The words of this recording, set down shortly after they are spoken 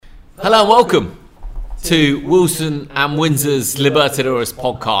Hello and welcome to Wilson and Windsor's Libertadores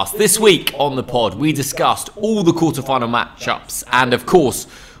podcast. This week on the pod, we discussed all the quarterfinal matchups and, of course,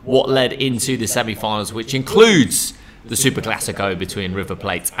 what led into the semi-finals, which includes the Super Classico between River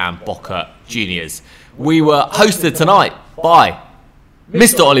Plate and Boca Juniors. We were hosted tonight by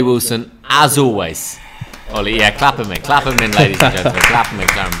Mr. Ollie Wilson, as always. Ollie, yeah, clap him in, ladies and gentlemen, clap him in,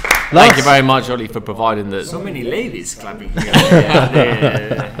 Thank you very much, Ollie, for providing the... So many ladies clapping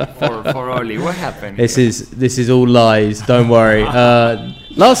here for Ollie. What happened? This is all lies. Don't worry.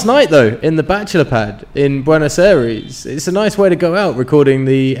 Last night, though, in the Bachelor Pad in Buenos Aires, it's a nice way to go out recording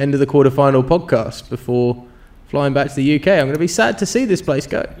the end of the quarterfinal podcast before flying back to the UK. I'm going to be sad to see this place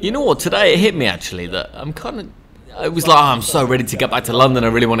go. You know what? Today it hit me actually that it was like, I'm so ready to get back to London. I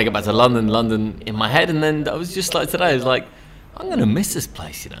really want to get back to London in my head. And then I was just like, today, I was like, I'm going to miss this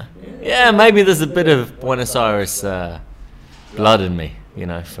place, you know. Yeah, maybe there's a bit of Buenos Aires blood in me, you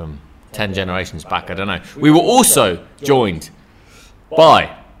know, from 10 generations back. I don't know. We were also joined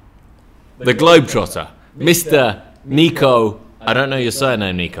by the Globetrotter, Mr. Nico. I don't know your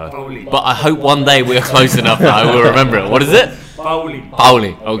surname, Nico. Pauli. But I hope one day we are close enough that I will remember it. What is it?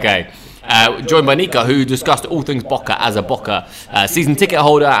 Pauli, okay. Joined by Nico, who discussed all things Boca as a Boca season ticket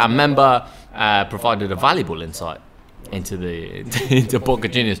holder and member, provided a valuable insight into Boca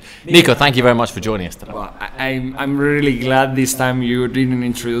Juniors. Nico, thank you very much for joining us today. Well, I'm really glad this time you didn't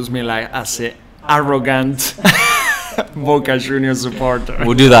introduce me like as an arrogant Boca Juniors supporter.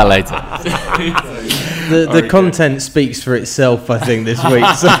 We'll do that later. The content speaks for itself, I think, this week,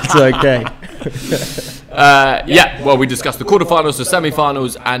 so it's okay. Well, we discussed the quarterfinals, the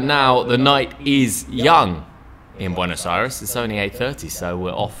semi-finals, and now the night is young in Buenos Aires. It's only 8:30, so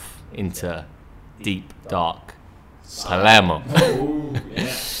we're off into deep, dark Palermo.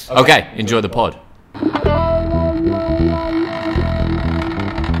 Okay, enjoy the pod.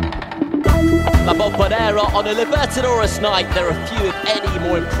 La Bombonera on a Libertadores night. There are few, if any,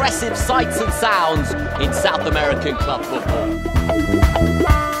 more impressive sights and sounds in South American club football.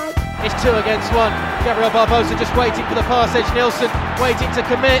 It's 2 against 1. Gabriel Barbosa just waiting for the pass edge. Nilsson waiting to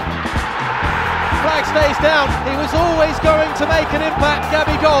commit. Flag stays down. He was always going to make an impact.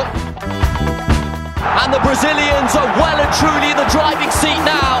 Gabigol. And the Brazilians are well and truly in the driving seat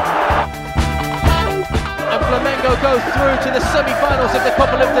now. And Flamengo go through to the semi-finals of the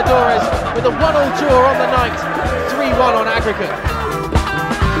Copa Libertadores with a 1-1 draw on the night, 3-1 on aggregate.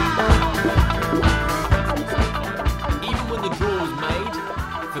 Even when the draw was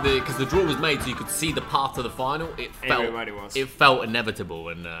made, because the draw was made so you could see the path to the final, it felt inevitable,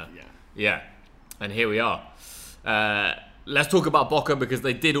 and and here we are. Let's talk about Boca because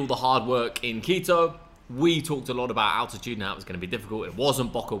they did all the hard work in Quito. We talked a lot about altitude and how it was going to be difficult. It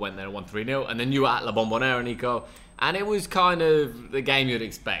wasn't. Boca went there and won 3-0. And then you were at La Bombonera, Nico. And it was kind of the game you'd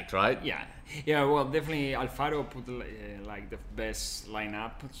expect, right? Yeah. Well, definitely Alfaro put like the best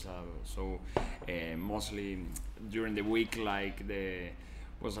lineup. So mostly during the week,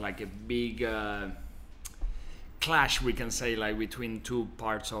 was like a big clash, we can say, like between two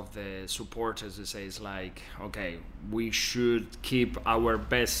parts of the supporters. They say it's like, okay, we should keep our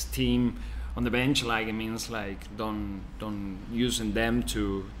best team on the bench, like it means like don't using them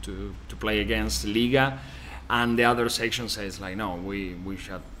to play against Liga, and the other section says like no, we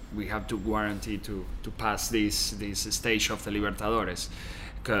have to guarantee to pass this stage of the Libertadores,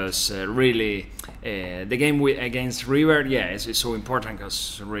 because really the game against River, is so important,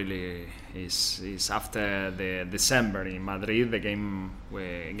 because really is after the December in Madrid, the game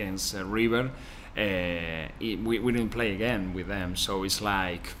against River. We didn't play again with them, so it's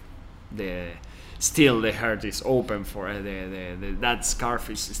like the heart is open for that scarf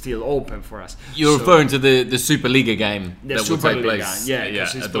is still open for us. You're referring to the Superliga game that will take Liga, place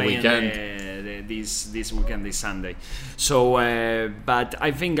at the weekend. This weekend, this Sunday. So, but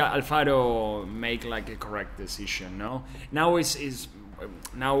I think Alfaro make like a correct decision. No, now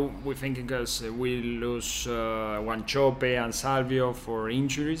now we're thinking, because we lose Wanchope and Salvio for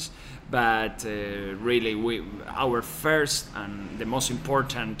injuries, but really our first and the most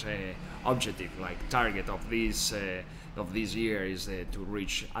important objective, like target of this year, is to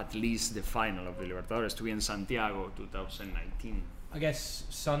reach at least the final of the Libertadores, to be in Santiago 2019. I guess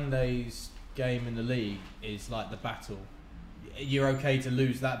Sunday's game in the league is like the battle. You're okay to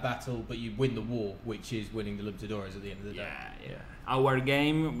lose that battle, but you win the war, which is winning the Libertadores at the end of the day. Yeah. Our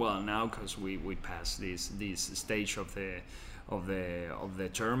game, well, now because we passed this stage of the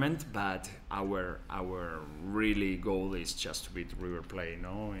tournament, but our really goal is just to beat River Plate,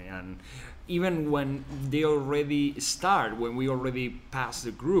 no? And even when they already start, when we already passed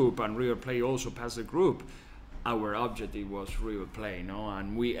the group and River Plate also passed the group, our objective was River Plate, no?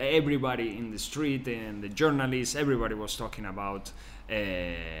 And everybody in the street and the journalists, everybody was talking about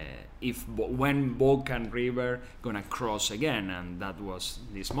when Boca and River gonna cross again, and that was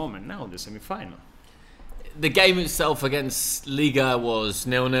this moment now, the semi-final. The game itself against Liga was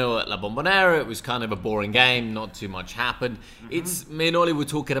 0-0 at La Bombonera. It was kind of a boring game, not too much happened. It's me and Oli were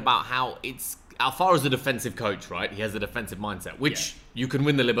talking about how it's Alfaro is a defensive coach, right? He has a defensive mindset, which you can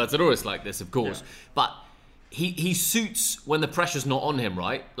win the Libertadores like this, of course. But he suits when the pressure's not on him,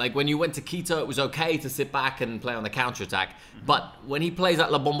 right? Like when you went to Quito, it was okay to sit back and play on the counter-attack. But when he plays at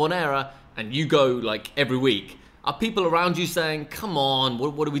La Bombonera and you go like every week, are people around you saying, come on,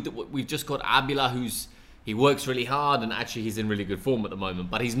 what do we do? We've just got Abila, he works really hard, and actually he's in really good form at the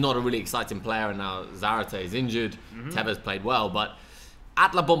moment, but he's not a really exciting player, and now Zarate is injured. Tevez played well, but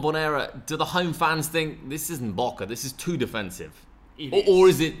at La Bombonera, do the home fans think this isn't Boca, this is too defensive? Or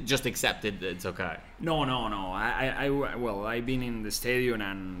is it just accepted that it's okay? No. I've been in the stadium,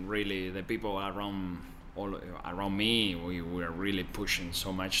 and really the people around me, we were really pushing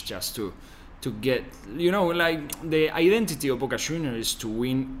so much just to get, like the identity of Boca Juniors is to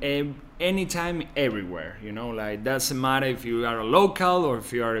win anytime, everywhere. Like doesn't matter if you are a local or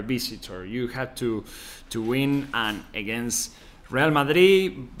if you are a visitor. You have to win, and against Real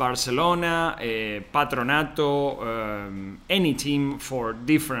Madrid, Barcelona, Patronato, any team for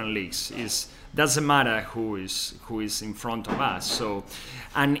different leagues doesn't matter who is in front of us. So,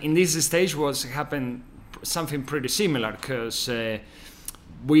 and in this stage happened something pretty similar, because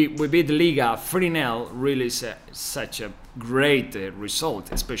we beat Liga 3-0. Really such a great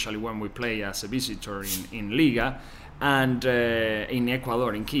result, especially when we play as a visitor in Liga and in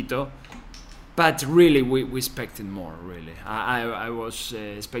Ecuador, in Quito. But really, we expected more. Really, I was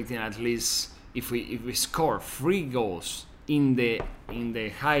expecting at least if we score 3 goals in the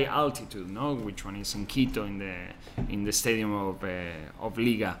high altitude, no, which one is in Quito in the stadium of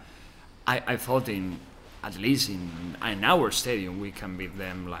Liga. I thought at least in our stadium we can beat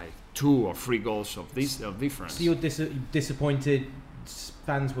them like 2 or 3 goals of difference. So you're disappointed.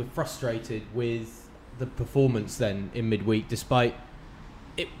 Fans were frustrated with the performance then in midweek, despite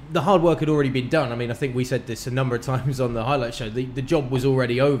the hard work had already been done. I mean, I think we said this a number of times on the highlight show. The job was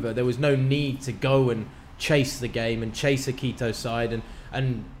already over. There was no need to go and chase the game and chase a Quito side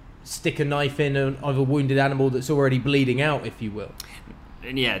and stick a knife in of a wounded animal that's already bleeding out, if you will.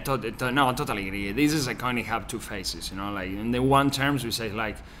 Yeah, totally agree. This is kind of have two faces, like in the one terms we say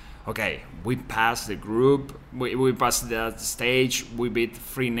like, okay, we passed the group, we passed that stage, we beat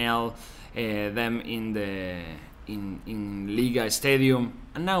 3-0 them in Liga Stadium,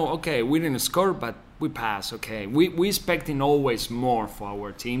 and now okay, we didn't score, but we pass. Okay, we expecting always more for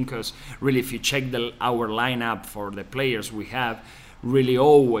our team, because really if you check our lineup for the players we have, really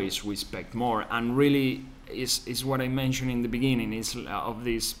always we expect more, and really is what I mentioned in the beginning is of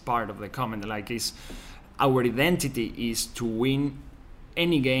this part of the comment, like is our identity is to win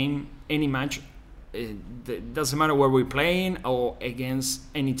any game, any match. It doesn't matter where we're playing or against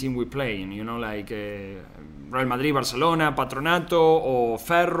any team we're playing, like Real Madrid, Barcelona, Patronato or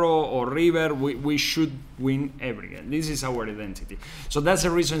Ferro or River, we should win every game. This is our identity. So that's the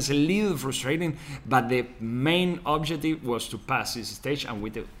reason it's a little frustrating, but the main objective was to pass this stage, and we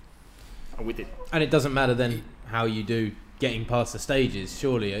did. And it doesn't matter then how you do getting past the stages,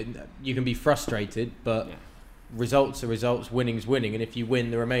 surely. You can be frustrated, but results are results, winning's winning, and if you win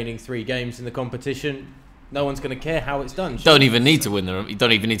the remaining 3 games in the competition, no one's going to care how it's done. You don't even need to win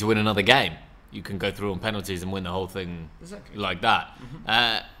another game. You can go through on penalties and win the whole thing like that.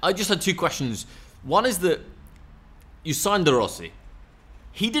 Mm-hmm. I just had 2 questions. One is that you signed De Rossi.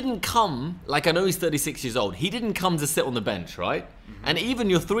 He didn't come, like I know he's 36 years old, he didn't come to sit on the bench, right? Mm-hmm. And even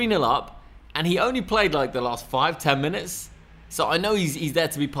you're 3-0 up, and he only played like the last 5-10 minutes. So I know he's there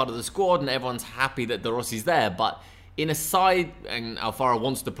to be part of the squad, and everyone's happy that De Rossi's there. But in a side, and Alfaro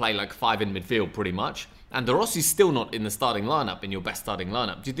wants to play like 5 in midfield pretty much, and De Rossi's still not in the starting lineup, in your best starting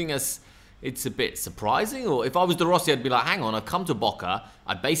lineup. Do you think it's a bit surprising? Or if I was De Rossi, I'd be like, hang on, I've come to Boca,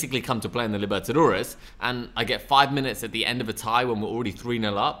 I'd basically come to play in the Libertadores, and I get 5 minutes at the end of a tie when we're already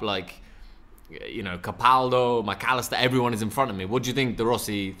 3-0 up, like, Capaldo, McAllister, everyone is in front of me. What do you think De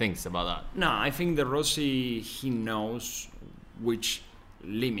Rossi thinks about that? No, I think De Rossi, he knows which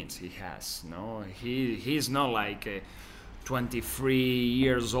limits he has. No, he's not like a 23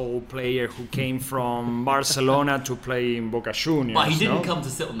 years old player who came from Barcelona to play in Boca Juniors. But he didn't come to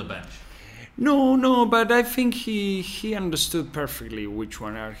sit on the bench. No, but I think he understood perfectly which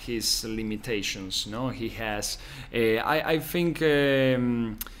one are his limitations. No, he has. I think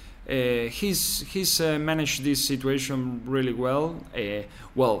he's managed this situation really well.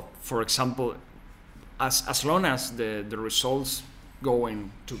 For example, as long as the results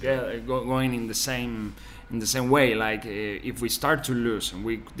going together, going in the same way. Like if we start to lose and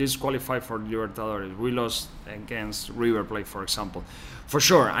we disqualify for Libertadores, we lost against River Plate, for example, for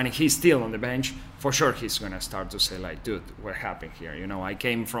sure, and he's still on the bench, for sure he's gonna start to say like, dude, what happened here? You know, I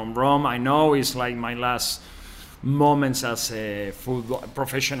came from Rome. I know it's like my last moments as a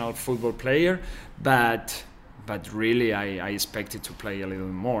professional football player, but really I expected to play a little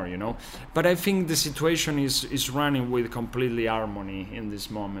more, you know. But I think the situation is running with completely harmony in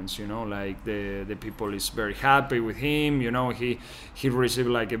these moments, you know. Like the people is very happy with him, you know. He received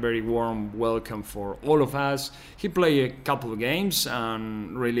like a very warm welcome for all of us. He played a couple of games,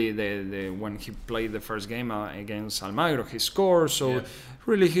 and really when he played the first game against Almagro, he scored. So. Yeah.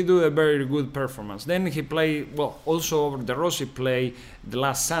 Really, he do a very good performance. Then he played, well, also De Rossi played the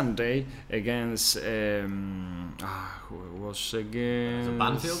last Sunday against, who it was against?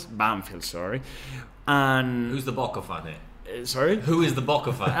 Banfield? Banfield, sorry. And who's the Boca fan here? Sorry? Who is the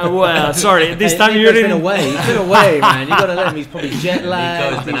Boca fan? Well, sorry, this time you didn't... He's been away, man. You got to let him. He's probably jet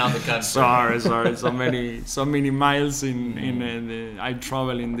lagged. Nico's been out the country. Sorry. So many miles I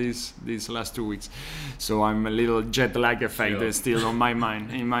travel in these last 2 weeks, so I'm a little jet lag effect still on my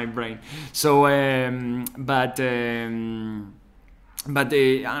mind, in my brain. So, and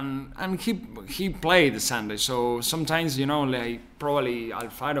he played Sunday, so sometimes, you know, like probably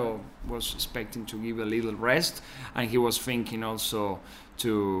Alfaro was expecting to give a little rest, and he was thinking also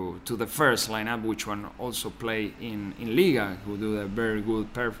to the first lineup, which one also play in Liga,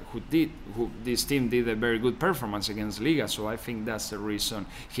 this team did a very good performance against Liga. So I think that's the reason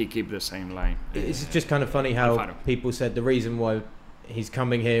he keep the same line. It's just kind of funny how Alfaro. People said the reason why he's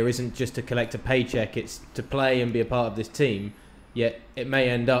coming here isn't just to collect a paycheck, it's to play and be a part of this team. Yet it may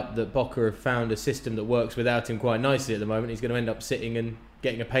end up that Boca have found a system that works without him quite nicely at the moment. He's going to end up sitting and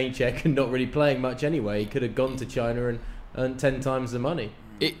getting a paycheck and not really playing much anyway. He could have gone to China and earned 10 times the money.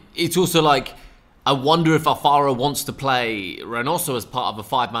 It's also like, I wonder if Alfaro wants to play Reynoso as part of a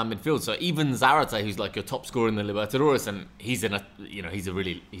 5-man midfield. So even Zarate, who's like your top scorer in the Libertadores, and he's a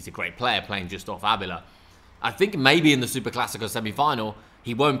great player playing just off Avila. I think maybe in the Super Classico semi-final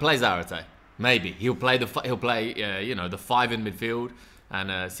he won't play Zarate. Maybe he'll play the 5 in midfield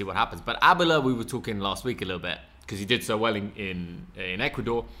and see what happens. But Avila, we were talking last week a little bit because he did so well in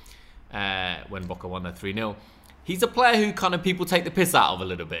Ecuador when Boca won that 3-0. He's a player who kind of people take the piss out of a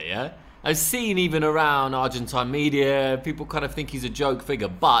little bit. Yeah, I've seen even around Argentine media, people kind of think he's a joke figure,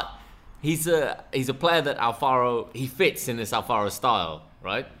 but he's a player that he fits in this Alfaro style,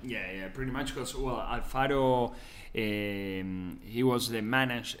 right? Yeah, pretty much. Because Alfaro. He was the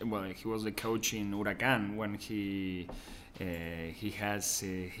he was the coach in Huracan when he has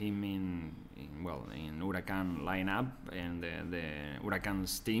him in Huracan lineup and the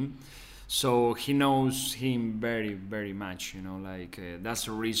Huracan's team, so he knows him very, very much, you know, like that's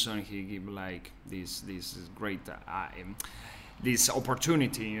the reason he give like this great this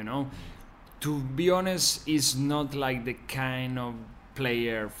opportunity, you know. To be honest, it's not like the kind of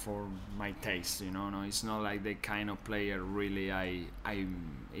player for my taste, you know. No, it's not like the kind of player really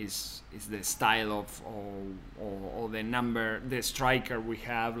is the style of or the striker we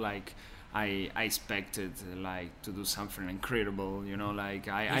have. Like I expected like to do something incredible, you know. Like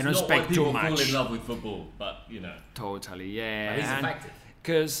I don't expect too much. Fall in love with football, but you know. Totally, yeah. But he's effective.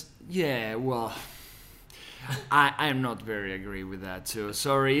 Because I'm not very agree with that too.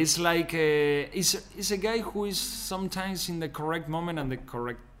 Sorry, it's like it's a guy who is sometimes in the correct moment and the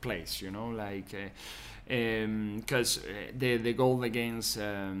correct place, you know, like because the goal against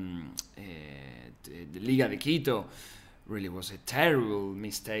the Liga de Quito really was a terrible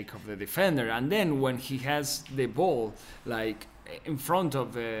mistake of the defender, and then when he has the ball like in front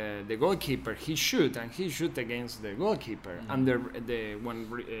of the goalkeeper, he shoot against the goalkeeper, and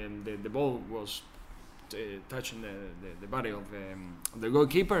when the ball was touching the body of the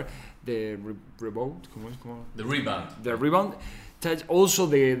goalkeeper, the rebound touched also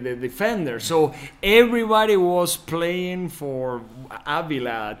the defender. So everybody was playing for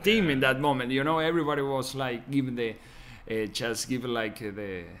Avila team in that moment, you know. Everybody was like giving the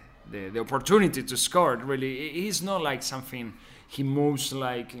opportunity to score. Really, he's not like something. He moves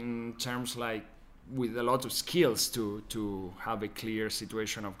like in terms like with a lot of skills to have a clear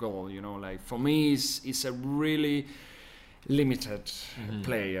situation of goal, you know. Like for me, it's a really limited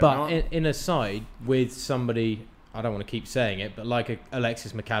player. But no? in a side with somebody, I don't want to keep saying it, but like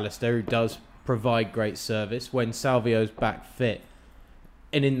Alexis McAllister, who does provide great service when Salvio's back fit,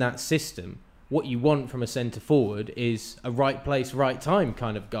 and in that system, what you want from a centre forward is a right place, right time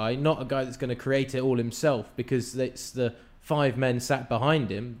kind of guy, not a guy that's going to create it all himself, because it's the 5 men sat behind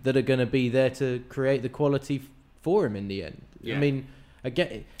him that are going to be there to create the quality for him in the end. Yeah. I mean,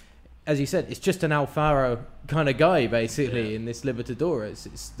 again, as you said, it's just an Alfaro kind of guy, basically, in this Libertadores.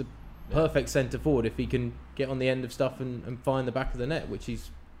 It's the perfect centre forward if he can get on the end of stuff and find the back of the net, which he's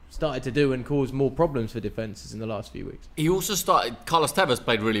started to do and cause more problems for defences in the last few weeks. He also started. Carlos Tevez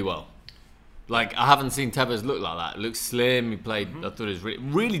played really well. Like, I haven't seen Tevez look like that. It looks slim. He played. I thought it was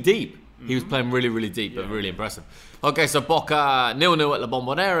really deep. He was playing really deep, but really impressive. Okay, so Boca 0-0 at La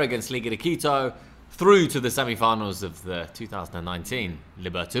Bombonera against Liga de Quito, through to the semi-finals of the 2019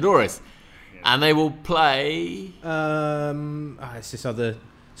 Libertadores, and they will play. It's this other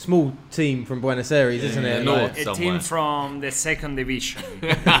small team from Buenos Aires, isn't it? North. A Somewhere. team from the second division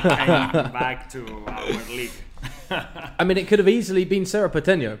came back to our league. I mean, it could have easily been Cerro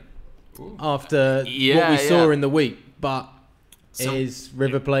Porteño after what we saw in the week, but it is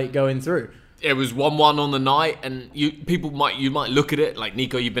River Plate going through. It was 1-1 on the night, and you might look at it like,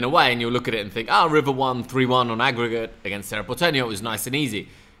 Nico, you've been away, and you'll look at it and think, River won 3-1 on aggregate against Cerro Porteño. It was nice and easy.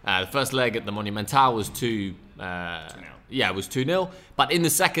 The first leg at the Monumental was 2-0. It was 2-0. But in the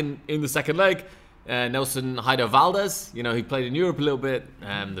second leg, Nelson Haider Valdez, who played in Europe a little bit,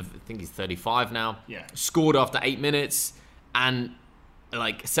 I think he's 35 now, scored after 8 minutes, and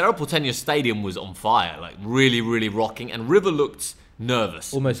like Cerro Porteño Stadium was on fire, like really rocking, and River looked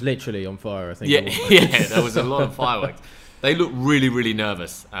nervous. Almost literally on fire, I think. Yeah, there was a lot of fireworks. They looked really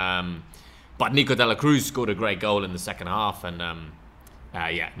nervous. But Nico de la Cruz scored a great goal in the second half, and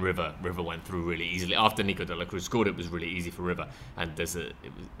River went through really easily. After Nico de la Cruz scored, it was really easy for River. And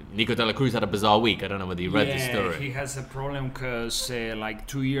Nico de la Cruz had a bizarre week. I don't know whether you read the story. He has a problem because like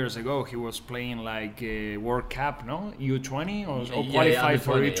 2 years ago he was playing like a World Cup, no, U20 or qualified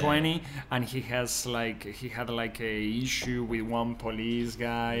for U20, and he had like a issue with one police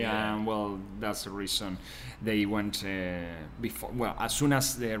guy, and well, that's the reason they went before. Well, as soon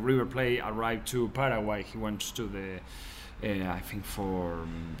as the River Plate arrived to Paraguay, he went to the. I think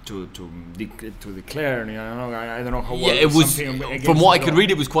to declare. I don't know how. Yeah, it was. From what I could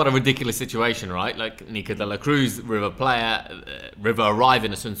read, it was quite a ridiculous situation, right? Like Nico de la Cruz, River player, River arrive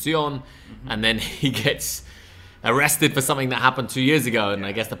in Asunción, and then he gets arrested for something that happened 2 years ago, and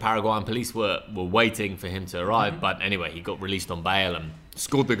I guess the Paraguayan police were waiting for him to arrive. But anyway, he got released on bail and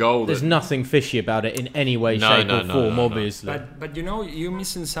scored the goal. There's nothing fishy about it in any way, shape or form, obviously. But you're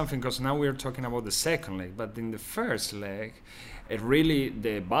missing something, because now we're talking about the second leg. But in the first leg,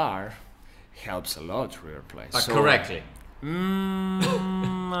 the VAR helps a lot River Plate. Correctly. I'm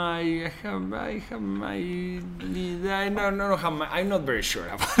not very sure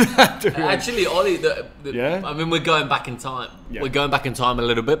about that. Actually, Ollie, I mean, we're going back in time. Yeah. We're going back in time a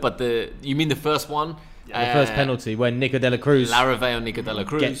little bit, but you mean the first one? The first penalty when Nico de la Cruz Larrivee on Nico de la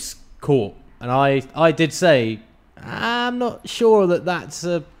Cruz gets caught, and I did say I'm not sure that's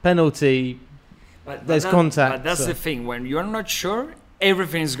a penalty. But there's contact. But that's the thing, when you're not sure,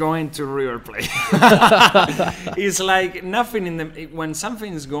 everything is going to River Plate. It's like nothing when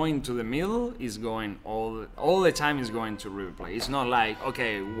something is going to the middle, is going all the time is going to River Plate. It's not like,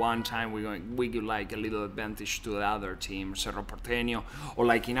 okay, one time we give like a little advantage to the other team, Cerro Porteño, or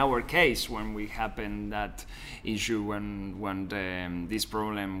like in our case when we happened that issue when this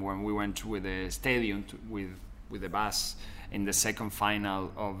problem when we went with the stadium with the bus in the second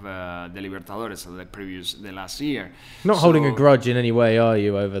final of the Libertadores of the last year. Not holding a grudge in any way, are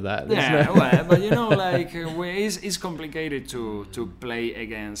you, over that? Well, but it's complicated to play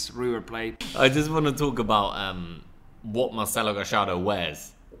against River Plate. I just want to talk about what Marcelo Gallardo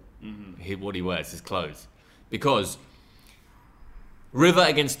wears. What he wears, his clothes. Because River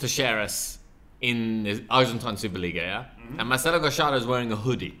against Talleres in the Argentine Superliga, and Marcelo Gallardo is wearing a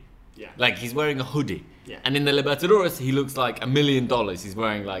hoodie. Yeah. Like, he's wearing a hoodie. Yeah. And in the Libertadores, he looks like $1 million. He's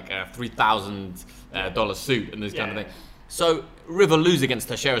wearing like a $3,000 suit and this kind of thing. So River lose against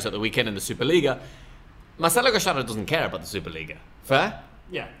Talleres at the weekend in the Superliga. Marcelo Gallardo doesn't care about the Superliga. Fair?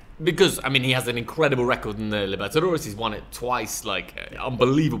 Yeah. Because, I mean, he has an incredible record in the Libertadores. He's won it twice, like,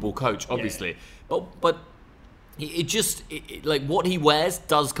 unbelievable coach, obviously. Yeah. But like, what he wears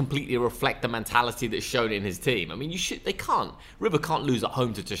does completely reflect the mentality that's shown in his team. I mean, River can't lose at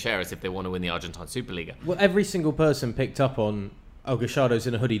home to Talleres if they want to win the Argentine Superliga. Well, every single person picked up on Gallardo's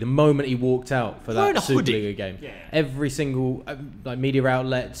in a hoodie the moment he walked out for that Superliga game. Yeah. Every single media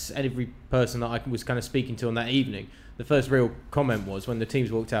outlets, every person that I was kind of speaking to on that evening, the first real comment was when the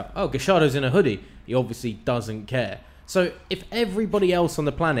teams walked out, Gallardo's in a hoodie. He obviously doesn't care. So if everybody else on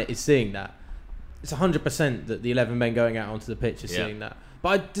the planet is seeing that, it's 100% that the 11 men going out onto the pitch are seeing that.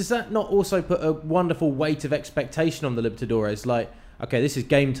 But does that not also put a wonderful weight of expectation on the Libertadores? Like, okay, this is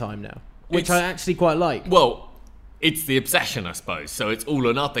game time now, which I actually quite like. Well, it's the obsession, I suppose. So it's all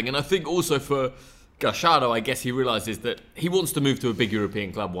or nothing. And I think also for Gallardo, I guess he realises that he wants to move to a big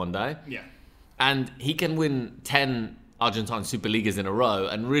European club one day. Yeah. And he can win 10 Argentine Superligas in a row,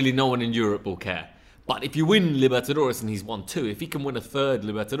 and really no one in Europe will care. But if you win Libertadores, and he's won 2, if he can win a third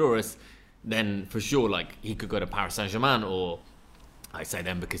Libertadores, then for sure, like, he could go to Paris Saint-Germain, or I say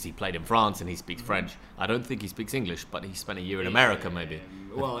them because he played in France and he speaks French. I don't think he speaks English, but he spent a year in America, maybe.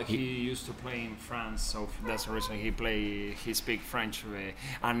 Well, he used to play in France, so that's the reason he speaks French,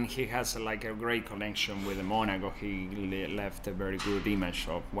 and he has like a great connection with Monaco. He left a very good image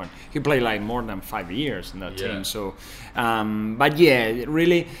of when he played like more than 5 years in that team. So, but yeah,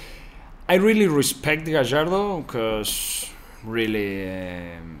 really, I really respect Gallardo because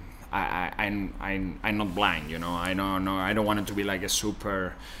really. I'm not blind, you know. I don't want it to be like a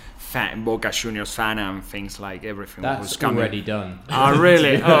super fan, Boca Juniors fan and things like everything. That's already done. Oh,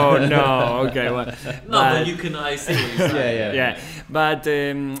 really? Oh no. Okay. Well, but you can. I see what you're saying. Yeah. But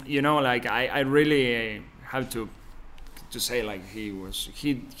you know, like I really have to say, like he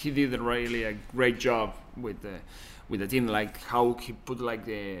did really a great job with the team, like how he put like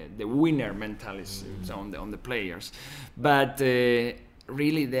the winner mentality on the players, but.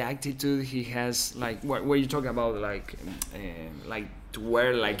 Really, the attitude he has, like what you talk about, like to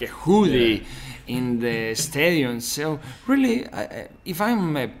wear like a hoodie in the stadium. So really, if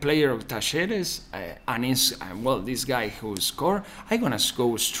I'm a player of Talleres and it's this guy who scored, I'm gonna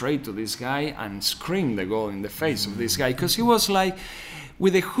go straight to this guy and scream the goal in the face of this guy, because he was like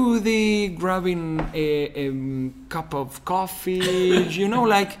with a hoodie, grabbing a cup of coffee, you know,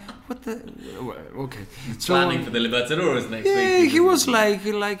 like what the? Okay, so planning for the Libertadores next week. Yeah, he was like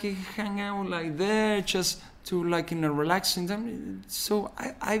he hang out like there, just to like in a relaxing time. So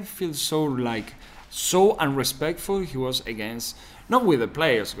I feel so unrespectful. He was against, not with the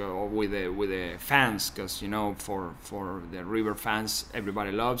players or with the fans, because you know for the River fans,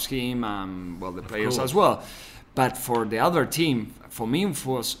 everybody loves him, the players as well. But for the other team, for me, it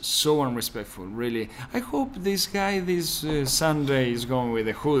was so unrespectful. Really, I hope this guy this Sunday is going with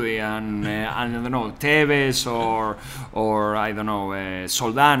a hoodie and I don't know, Tevez or I don't know,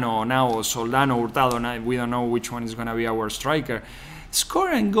 Soldano now, or Soldano, Hurtado. Now, we don't know which one is going to be our striker. Score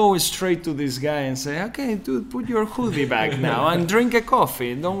and go straight to this guy and say, okay, dude, put your hoodie back now and drink a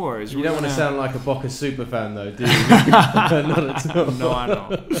coffee. Don't worry. You don't want to sound like a Boca super fan, though, do you? Not at all. No, I know.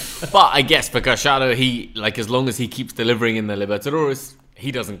 But I guess for Gallardo, he, like, as long as he keeps delivering in the Libertadores, he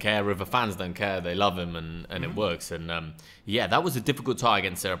doesn't care. River fans don't care. They love him, and it works. And that was a difficult tie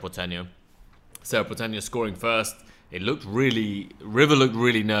against Cerro Porteño. Cerro Porteño scoring first. River looked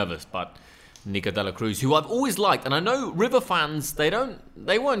really nervous, but Nico de la Cruz, who I've always liked, and I know River fans, they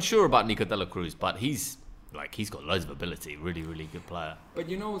weren't sure about Nico de la Cruz, but he's got loads of ability, really, really good player. But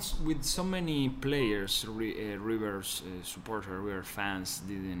you know, with so many players, River's supporter, River fans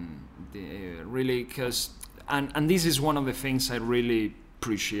didn't really, because, and this is one of the things I really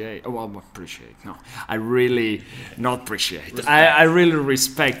appreciate. I really not appreciate. I really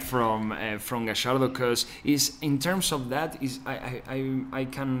respect from Gallardo, because is in terms of that is I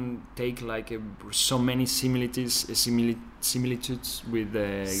can take like so many similitudes with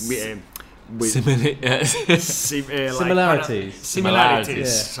similarities. Yeah.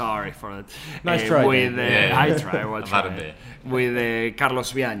 Sorry for that. Nice try. I try. With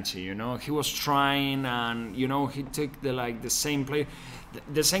Carlos Bianchi, you know, he was trying, and you know, he took the same player.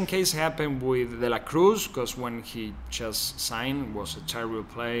 The same case happened with De La Cruz, because when he just signed, was a terrible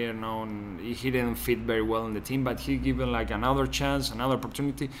player. You know, and he didn't fit very well in the team, but he given like another chance, another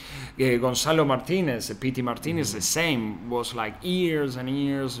opportunity. Gonzalo Martinez, Pity Martinez, the same, was like years and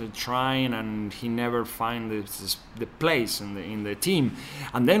years trying, and he never find the place in the team.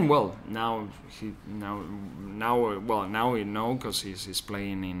 And then, now we know, because he's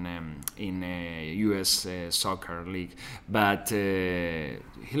playing in U.S. soccer league, but.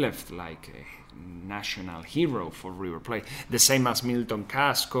 He left like a national hero for River Plate, the same as Milton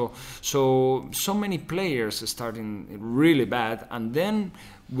Casco. So many players starting really bad, and then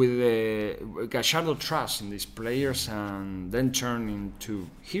with Gallardo trust in these players, and then turn into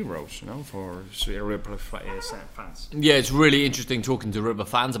heroes, you know, for River Plate fans. Yeah, it's really interesting talking to River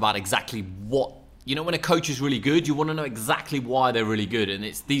fans about exactly what. You know, when a coach is really good, you want to know exactly why they're really good. And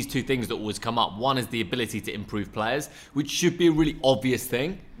it's these two things that always come up. One is the ability to improve players, which should be a really obvious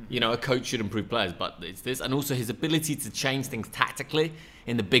thing. You know, a coach should improve players, but it's this. And also his ability to change things tactically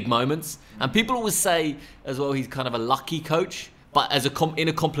in the big moments. And people always say as well, he's kind of a lucky coach, but as in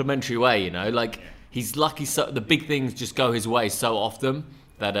a complimentary way, you know. Like, he's lucky, so the big things just go his way so often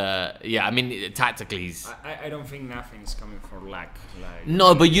That yeah, I mean tactically he's I don't think nothing's coming for luck. Like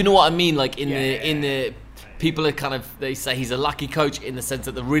no, but you know what I mean. Like in the people are kind of, they say he's a lucky coach in the sense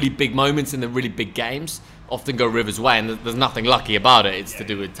that the really big moments in the really big games often go River's way, and there's nothing lucky about it. It's to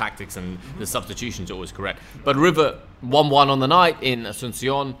do with tactics, and the substitutions are always correct. But River 1-1 on the night in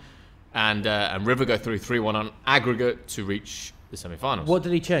Asuncion, and River go through 3-1 on aggregate to reach the semi-finals. What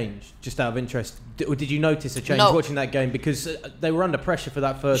did he change, just out of interest? Or did you notice a change watching that game? Because they were under pressure for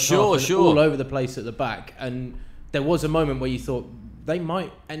that first half, and all over the place at the back, and there was a moment where you thought they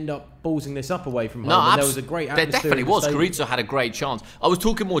might end up ballsing this up away from home. And there was a great atmosphere. There definitely was. Carrizo had a great chance. I was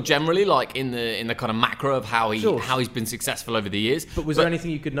talking more generally, like in the kind of macro of how he's been successful over the years. But was there anything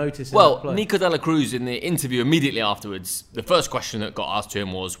you could notice? Well, Nico de la Cruz in the interview immediately afterwards, the first question that got asked to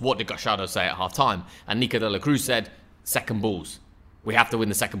him was, "What did Gallardo say at half time?" And Nico de la Cruz said, "Second balls. We have to win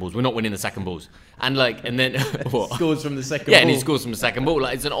the second balls. We're not winning the second balls." And then what? Scores from the second ball. Yeah, and he scores from the second ball.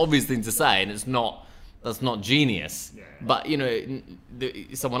 Like, it's an obvious thing to say, and that's not genius. Yeah. But, you know,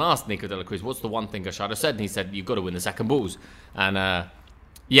 someone asked Nico de la Cruz, what's the one thing Gallardo said? And he said, you've got to win the second balls. And,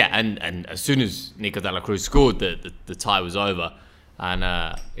 and as soon as Nico de la Cruz scored, the tie was over.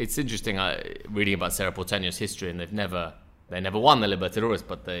 And it's interesting reading about Cerro Porteño's history, and they never won the Libertadores,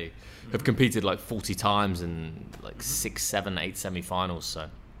 but they have competed like 40 times in like 6, 7, 8 semi-finals. So.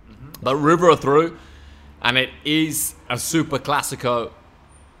 But River are through, and it is a Super Clásico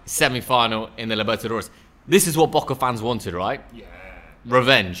semi-final in the Libertadores. This is what Boca fans wanted, right? Yeah.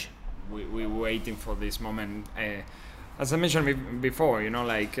 Revenge. We were waiting for this moment. As I mentioned before, you know,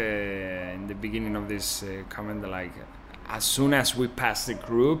 like in the beginning of this comment, like as soon as we pass the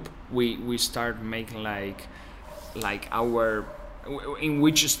group, we start making like our in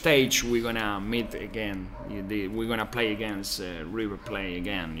which stage we're gonna meet again. We're gonna play against River Plate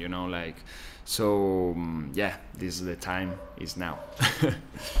again, you know, like. So yeah, this is the time. Is now.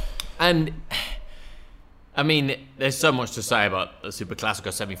 And I mean, there's so much to say about the Super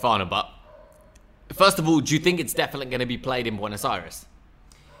Clásico semi-final, but first of all, do you think it's definitely going to be played in Buenos Aires?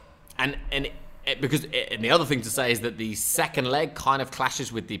 And the other thing to say is that the second leg kind of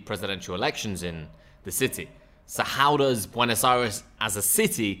clashes with the presidential elections in the city. So how does Buenos Aires as a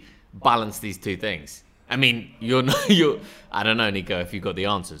city balance these two things? I mean, I don't know, Nico, if you've got the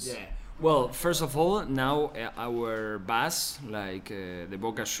answers. Yeah. Well, first of all, now our bus, like the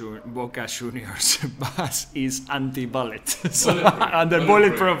Boca Juniors bus, is anti-bullet, and the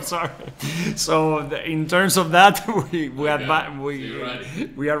bulletproof. Sorry. So in terms of that, we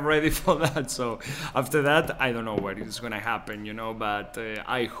are ready for that. So after that, I don't know what is going to happen, you know. But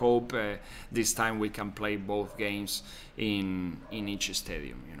I hope this time we can play both games in each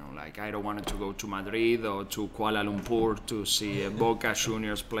stadium, you know. Like, I don't want it to go to Madrid or to Kuala Lumpur to see Boca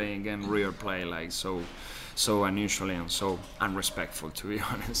Juniors playing against River Plate, like so unusually and so unrespectful, to be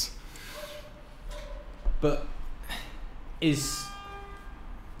honest. But it's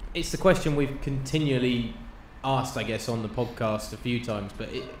the question we've continually asked, I guess, on the podcast a few times. But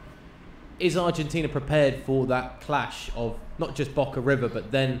is Argentina prepared for that clash of not just Boca River,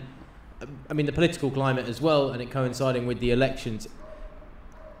 but then, I mean, the political climate as well, and it coinciding with the elections?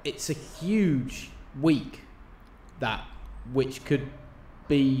 It's a huge week, which could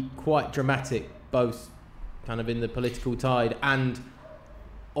be quite dramatic, both kind of in the political tide and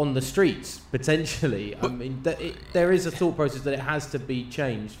on the streets, potentially. I mean, there is a thought process that it has to be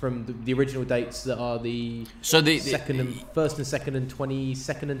changed from the original dates that are the second and 22nd and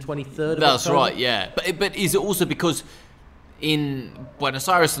 23rd. That's right, yeah. But is it also because in Buenos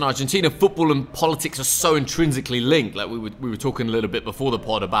Aires and Argentina, football and politics are so intrinsically linked? Like we were talking a little bit before the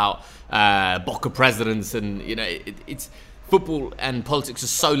pod about Boca presidents, and you know, it's football and politics are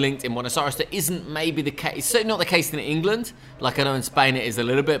so linked in Buenos Aires. That isn't maybe the case. It's certainly not the case in England. Like I know in Spain it is a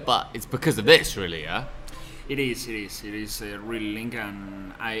little bit, but it's because of this, really, yeah. It is really linked,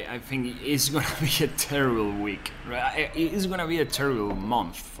 and I think it's going to be a terrible week. Right? It's going to be a terrible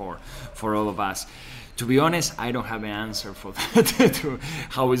month for all of us. To be honest, I don't have an answer for that, to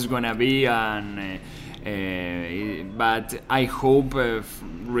how it's going to be, but I hope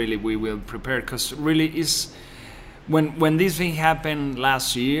really we will prepare, because really is when this thing happened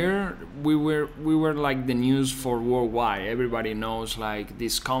last year, we were like the news for worldwide. Everybody knows like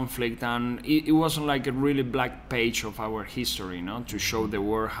this conflict, and it wasn't like a really black page of our history, you know, to show the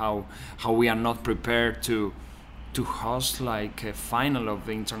world how we are not prepared to host like a final of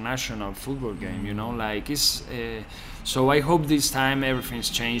the international football game, you know, like it's so I hope this time everything's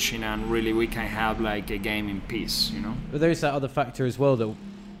changing and really we can have like a game in peace, you know. But there is that other factor as well that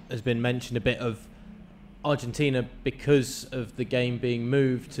has been mentioned a bit of Argentina, because of the game being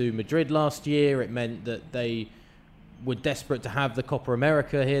moved to Madrid last year. It meant that they were desperate to have the Copa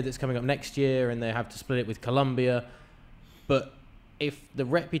America here that's coming up next year, and they have to split it with Colombia. But if the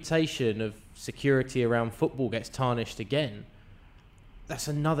reputation of security around football gets tarnished again, that's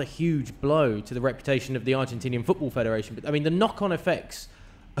another huge blow to the reputation of the Argentinian Football Federation. But I mean, the knock-on effects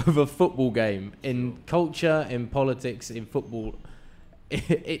of a football game in culture, in politics, in football,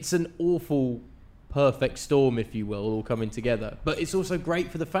 it's an awful perfect storm, if you will, all coming together. But it's also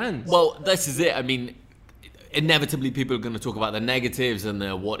great for the fans. Well, this is it. I mean, inevitably people are going to talk about the negatives and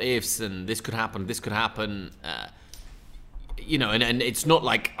the what ifs, and this could happen, you know, and it's not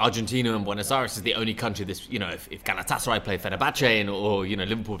like Argentina and Buenos Aires is the only country this, you know, if Galatasaray play Fenerbahce or you know,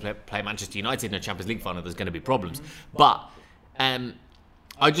 Liverpool play Manchester United in a Champions League final, there's going to be problems. But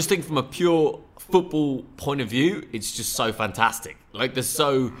I just think from a pure football point of view, it's just so fantastic. Like there's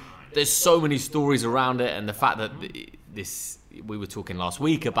so many stories around it, and the fact that we were talking last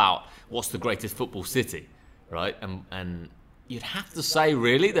week about what's the greatest football city, right? And you'd have to say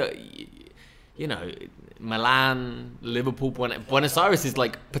really that, you know, Milan, Liverpool, Buenos Aires is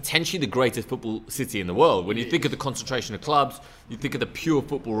like potentially the greatest football city in the world. When you think of the concentration of clubs, you think of the pure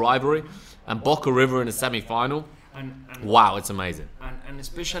football rivalry, and Boca River in a semi-final. And wow, it's amazing. And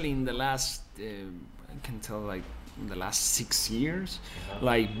especially in the last, I can tell, like in the last 6 years,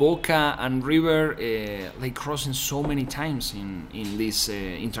 like Boca and River, they crossing so many times in these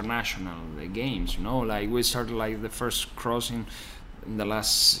international games. You know, like we started like the first crossing in the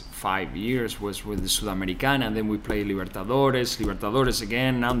last 5 years was with the Sudamericana, and then we played Libertadores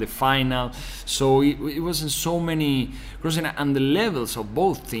again, now the final. So it was in so many crossing, and the levels of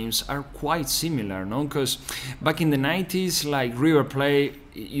both teams are quite similar, no? Because back in the 90s, like River Plate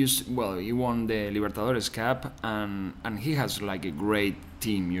he won the Libertadores Cup, and he has like a great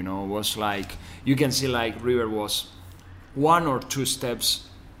team, you know. It was like, you can see like River was 1 or 2 steps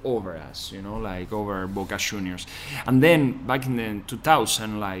over us, you know, like over Boca Juniors. And then back in the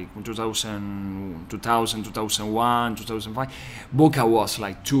 2000, like 2000, 2001, 2005, Boca was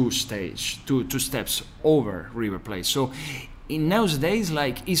like 2 steps over River Plate. So in nowadays,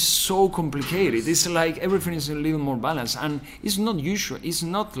 like, it's so complicated. It's like everything is a little more balanced, and it's not usual. It's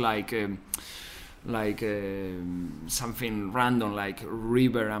not like something random, like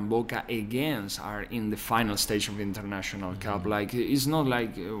River and Boca against are in the final stage of the International Cup. Like, it's not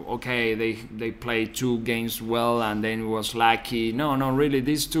like, okay, they played 2 games well and then it was lucky. No, really,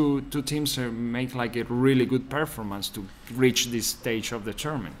 these two teams make like a really good performance to reach this stage of the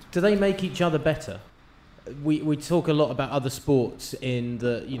tournament. Do they make each other better? We talk a lot about other sports in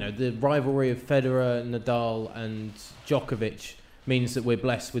the, you know, the rivalry of Federer, Nadal and Djokovic means that we're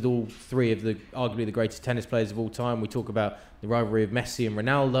blessed with all 3 of the arguably the greatest tennis players of all time. We talk about the rivalry of Messi and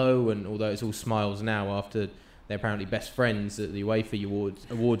Ronaldo, and although it's all smiles now after they're apparently best friends at the UEFA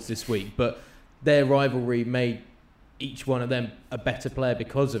awards this week, but their rivalry made each one of them a better player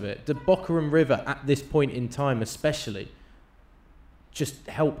because of it. Do Boca and River at this point in time especially just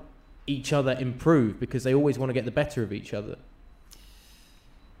help each other improve because they always want to get the better of each other?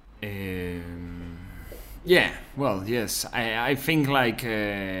 Yeah, well, yes. I think like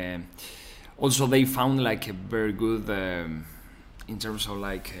also they found like a very good in terms of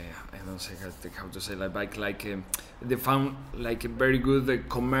like I don't say how to say like they found like a very good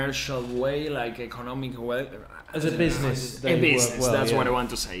commercial way, like economic way. As a business, well, that's what I want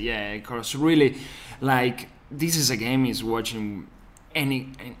to say. Yeah, because really, like, this is a game is watching in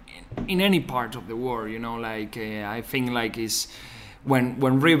any part of the world. You know, like I think like is. When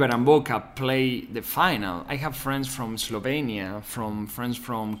River and Boca play the final, I have friends from Slovenia, friends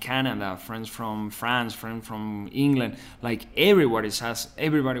from Canada, friends from France, friends from England. Like everybody was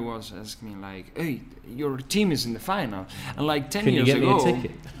asking me like, "Hey, your team is in the final," and like 10 years ago, can you get me a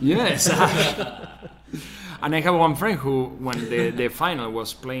ticket? Yes. And I have one friend who, when the final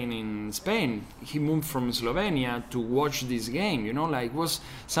was playing in Spain, he moved from Slovenia to watch this game. You know, like was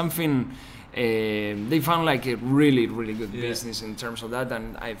something. They found like a really, really good business in terms of that,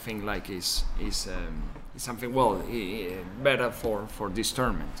 and I think like is something better for this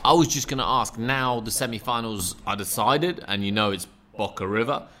tournament. I was just going to ask, now the semi-finals are decided and you know it's Boca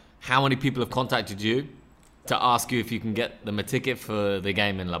River, how many people have contacted you to ask you if you can get them a ticket for the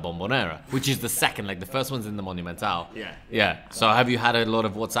game in La Bombonera, which is the second, like the first one's in the Monumental? Yeah. So have you had a lot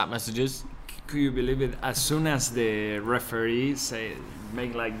of WhatsApp messages? Could you believe it? As soon as the referee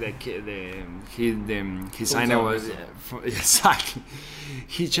make like his sign was exactly.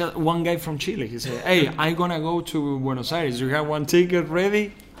 One guy from Chile, he said, "Hey, I'm gonna go to Buenos Aires. You have one ticket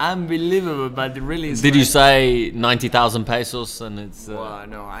ready?" unbelievable. But really, it's Did you say 90,000 pesos? And it's well,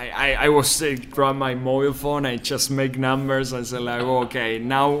 no, I was grab my mobile phone. I just make numbers. I said like, okay,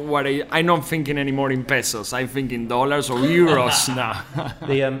 now what? I'm not thinking anymore in pesos. I'm thinking dollars or euros now.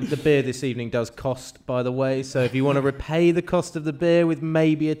 The beer this evening does cost, by the way. So if you want to repay the cost of the beer with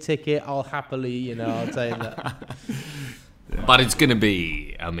maybe a ticket, I'll happily, I'll take that. But it's going to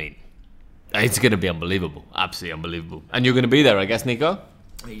be, it's going to be unbelievable. Absolutely unbelievable. And you're going to be there, I guess, Nico?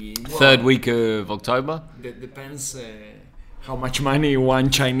 Third week of October? Depends how much money one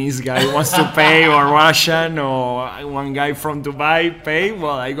Chinese guy wants to pay, or Russian, or one guy from Dubai pay.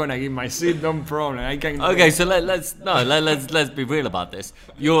 Well, I'm going to give my seat, no problem. I can. Okay, so let's be real about this.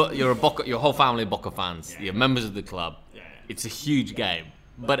 You're your whole family Boca fans. You're members of the club. It's a huge game,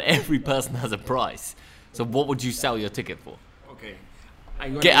 but every person has a price. So what would you sell your ticket for? Okay.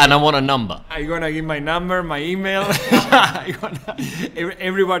 And I want a number. I'm going to give my number, my email.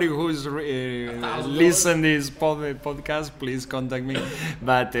 Everybody who's listen this podcast, please contact me.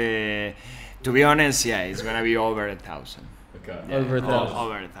 But to be honest, it's going to be over 1,000. Okay. Over 1,000.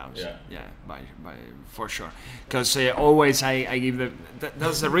 Over 1,000. Yeah, by for sure. Because always I give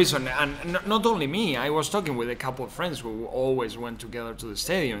that's the reason. And not only me. I was talking with a couple of friends who always went together to the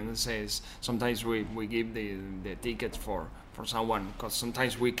stadium, and says sometimes we give the tickets for someone, because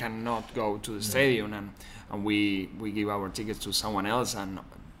sometimes we cannot go to the stadium, and we give our tickets to someone else, and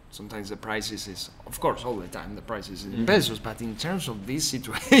sometimes the prices is, of course, all the time the prices is in pesos. But in terms of this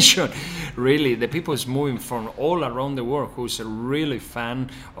situation, really the people is moving from all around the world who's a really fan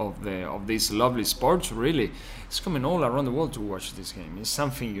of this lovely sports. Really, it's coming all around the world to watch this game. It's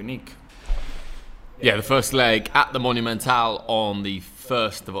something unique. Yeah, the first leg at the Monumental on the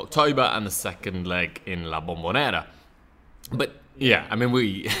 1st of October, and the second leg in La Bombonera. But yeah,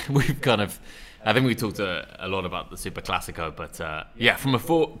 we've kind of, I think we talked a lot about the Super Classico, but from a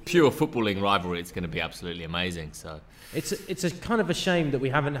pure footballing rivalry, it's going to be absolutely amazing. So it's a kind of a shame that we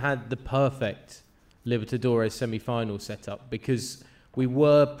haven't had the perfect Libertadores semi-final set up, because we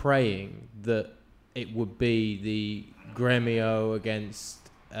were praying that it would be the Gremio against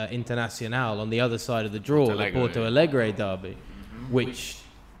Internacional on the other side of the draw, the Porto Alegre derby, which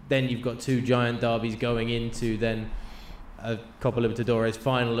then you've got two giant derbies going into then a Copa Libertadores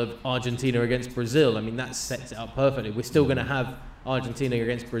final of Argentina against Brazil. That sets it up perfectly. We're still going to have Argentina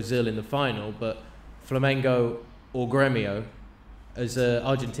against Brazil in the final, but Flamengo or Gremio, as an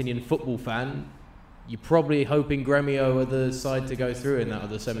Argentinian football fan, you're probably hoping Gremio are the side to go through in that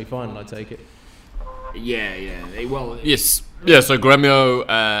other semi-final, I take it. Yeah. Well, yes. Yeah, so Gremio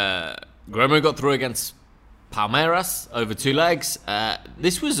got through against Palmeiras over 2 legs.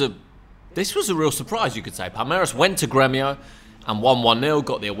 This was a real surprise, you could say. Palmeiras went to Gremio and won 1-0,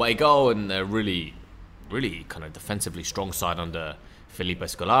 got the away goal, and they're really, really kind of defensively strong side under Felipe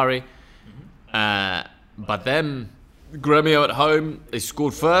Scolari. But then Gremio at home, they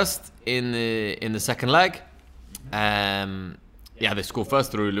scored first in the second leg. They scored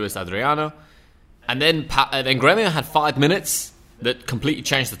first through Luis Adriano. And then Gremio had 5 minutes that completely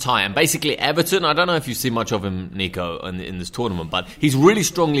changed the tie. And basically Everton, I don't know if you see much of him, Nico, in this tournament, but he's really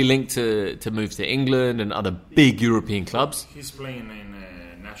strongly linked to move to England and other big European clubs. He's playing in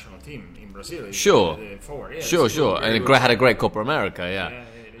a national team in Brazil. Sure. Forward. Yeah, sure. And had a great Copa America, yeah.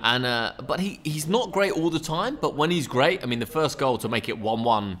 And but he's not great all the time, but when he's great, the first goal to make it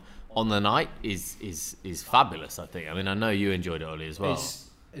 1-1 on the night is fabulous, I think. I know you enjoyed it, Oli, as well.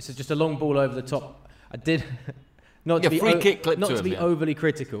 It's just a long ball over the top. I did... Not to be overly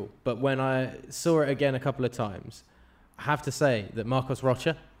critical, but when I saw it again a couple of times, I have to say that Marcos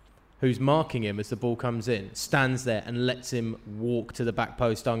Rocha, who's marking him as the ball comes in, stands there and lets him walk to the back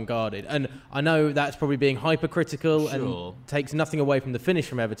post unguarded. And I know that's probably being hypercritical and takes nothing away from the finish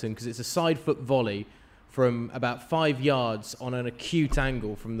from Everton, because it's a side foot volley from about 5 yards on an acute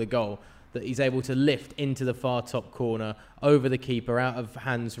angle from the goal that he's able to lift into the far top corner, over the keeper, out of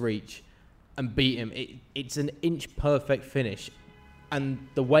hand's reach, and beat him. It's an inch perfect finish, and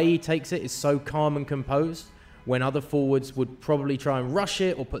the way he takes it is so calm and composed, when other forwards would probably try and rush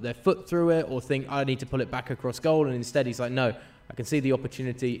it or put their foot through it or think, I need to pull it back across goal, and instead he's like, no, I can see the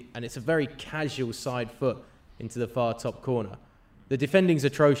opportunity, and it's a very casual side foot into the far top corner. The defending's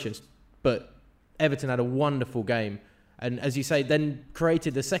atrocious, but Everton had a wonderful game, and as you say, then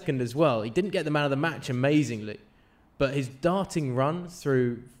created the second as well. He didn't get the man of the match amazingly, but his darting run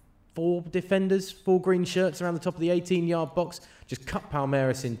through 4 defenders, 4 green shirts around the top of the 18-yard box, just cut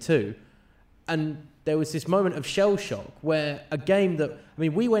Palmeiras in 2. And there was this moment of shell shock where a game that...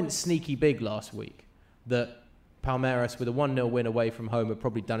 we went sneaky big last week, that Palmeiras, with a 1-0 win away from home, had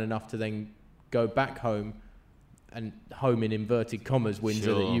probably done enough to then go back home and home in inverted commas,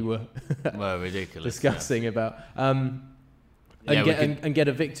 Windsor, that you were well, ridiculous, discussing about. And get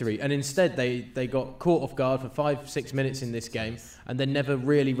a victory. And instead, they got caught off guard for 5-6 minutes in this game, and then never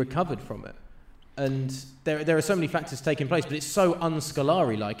really recovered from it. And there are so many factors taking place, but it's so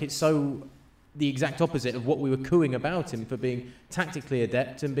un-Scolari-like. It's so the exact opposite of what we were cooing about him for being tactically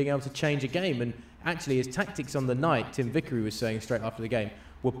adept and being able to change a game. And actually, his tactics on the night, Tim Vickery was saying straight after the game,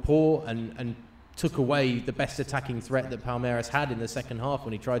 were poor and took away the best attacking threat that Palmeiras had in the second half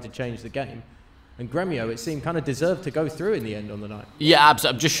when he tried to change the game. And Gremio, it seemed, kind of deserved to go through in the end on the night. Yeah,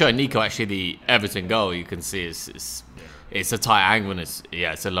 absolutely. I'm just showing Nico actually the Everton goal. You can see it's a tight angle, and it's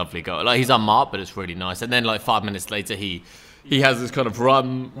a lovely goal. Like, he's unmarked, but it's really nice. And then, like, 5 minutes later, he has this kind of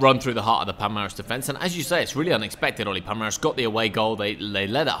run through the heart of the Palmeiras defence. And as you say, it's really unexpected, Ollie. Palmeiras got the away goal. They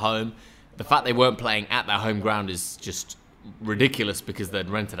led at home. The fact they weren't playing at their home ground is just ridiculous, because they'd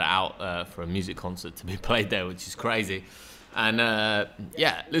rented it out for a music concert to be played there, which is crazy. And,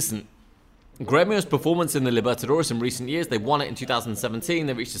 listen, Gremio's performance in the Libertadores in recent years, they won it in 2017,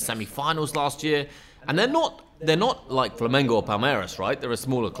 they reached the semi-finals last year, and they're not like Flamengo or Palmeiras, right? They're a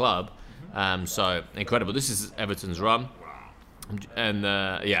smaller club, so incredible. This is Everton's run, and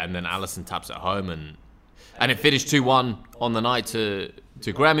then Alisson taps at home, and it finished 2-1 on the night to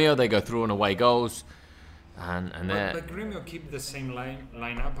Gremio. They go through on away goals. But Gremio keep the same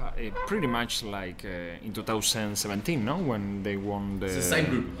lineup pretty much like in 2017, no? When they won it's the same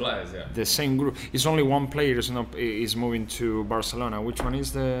group of players, yeah. The same group. It's only one player is moving to Barcelona. Which one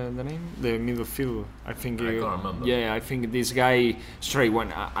is the name? The midfield. I think. I can't remember. Yeah, I think this guy straight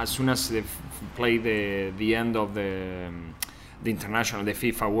when as soon as they play the end of the international, the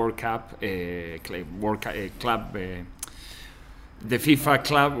FIFA World Cup, club. The FIFA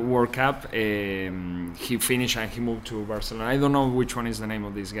Club World Cup, he finished and he moved to Barcelona. I don't know which one is the name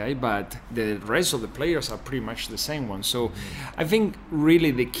of this guy, but the rest of the players are pretty much the same one. So I think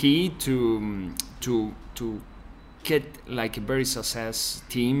really the key to get like a very successful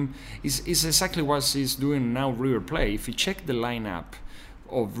team is exactly what he's doing now, River Plate. If you check the lineup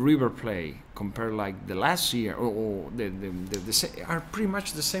of River Plate compared like the last year, or the are pretty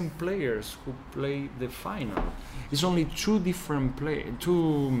much the same players who play the final. It's only two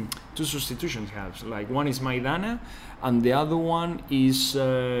substitutions have. Like one is Maidana, and the other one is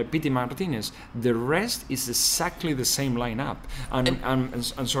Pity Martinez. The rest is exactly the same lineup. And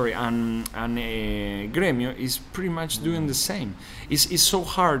Gremio is pretty much doing the same. It's so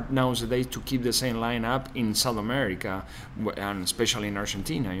hard nowadays to keep the same lineup in South America, and especially in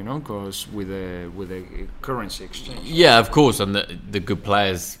Argentina, you know, because with the currency exchange. Yeah, of course, and the good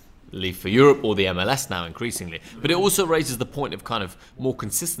players leave for Europe or the MLS now increasingly. But it also raises the point of kind of more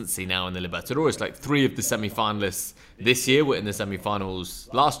consistency now in the Libertadores. Like 3 of the semi-finalists this year were in the semi-finals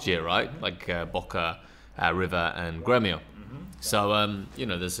last year, right? Like Boca, River and Gremio. So,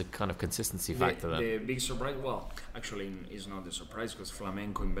 there's a kind of consistency factor there. The big surprise, well, actually it's not a surprise because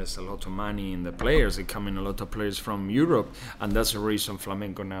Flamengo invests a lot of money in the players. They come in a lot of players from Europe, and that's the reason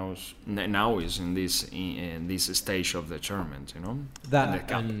Flamengo now is in this stage of the tournament, you know. That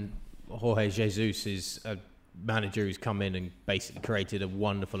and Jorge Jesus is a manager who's come in and basically created a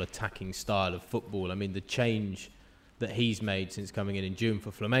wonderful attacking style of football. I mean, the change that he's made since coming in June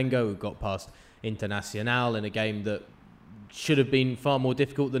for Flamengo, who got past Internacional in a game that should have been far more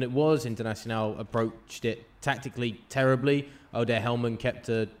difficult than it was. Internacional approached it tactically terribly. Oder Hellman kept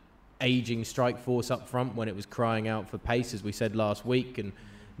a aging strike force up front when it was crying out for pace, as we said last week, and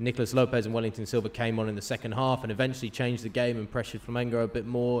Nicolas Lopez and Wellington Silva came on in the second half and eventually changed the game and pressured Flamengo a bit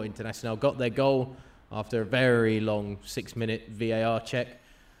more. Internacional got their goal after a very long 6-minute VAR check,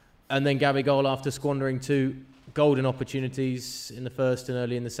 and then Gabigol, after squandering 2 golden opportunities in the first and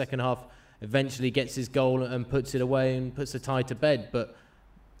early in the second half, eventually gets his goal and puts it away and puts the tie to bed. But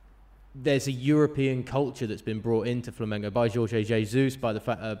there's a European culture that's been brought into Flamengo by Jorge Jesus, by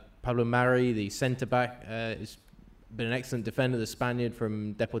the Pablo Mari, the centre-back, has been an excellent defender, the Spaniard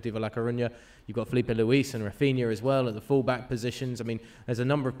from Deportivo La Coruña. You've got Felipe Luis and Rafinha as well at the full-back positions. I mean, there's a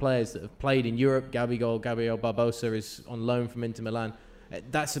number of players that have played in Europe. Gabriel Barbosa is on loan from Inter Milan.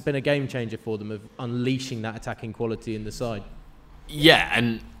 That's been a game changer for them, of unleashing that attacking quality in the side. Yeah,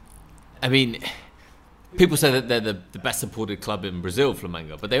 and I mean, people say that they're the best supported club in Brazil,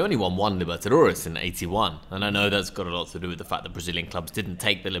 Flamengo, but they only won 1 Libertadores in '81, and I know that's got a lot to do with the fact that Brazilian clubs didn't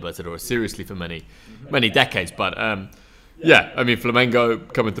take the Libertadores seriously for many decades. But I mean,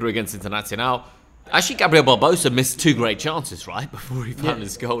 Flamengo coming through against Internacional. Actually, Gabriel Barbosa missed 2 great chances, right, before he found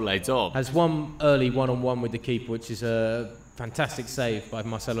his goal later on. Has one early one-on-one with the keeper, which is a fantastic save by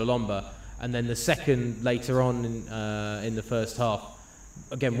Marcelo Lomba, and then the second later on in the first half.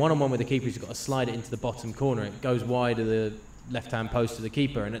 again, one-on-one with the keeper, he's got to slide it into the bottom corner. It goes wide of the left-hand post of the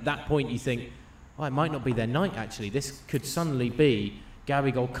keeper. And at that point, you think, oh, it might not be their night, actually. This could suddenly be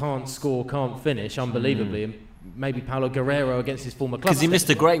Gabigol can't score, can't finish, unbelievably. And maybe Paulo Guerrero against his former club. Because he missed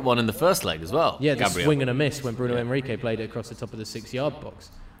a great one in the first leg as well. Yeah, the Gabriel. swing and a miss when Bruno Henrique played it across the top of the 6-yard box.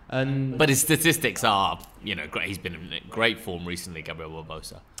 But his statistics are, great. He's been in great form recently, Gabriel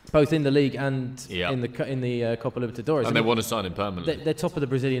Barbosa. Both in the league and in the Copa Libertadores. And they want to sign him permanently. They're top of the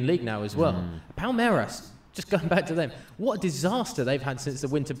Brazilian league now as well. Palmeiras, just going back to them, what a disaster they've had since the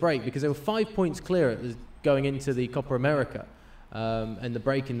winter break, because they were 5 points clear going into the Copa America and the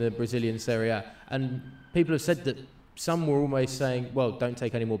break in the Brazilian Serie A. And people have said that some were almost saying, well, don't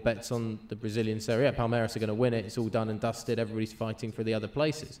take any more bets on the Brazilian Serie A. Palmeiras are going to win it. It's all done and dusted. Everybody's fighting for the other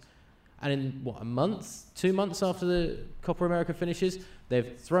places. And in, a month, 2 months after the Copa America finishes,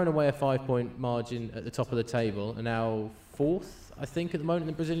 they've thrown away a 5-point margin at the top of the table, and now 4th, I think, at the moment in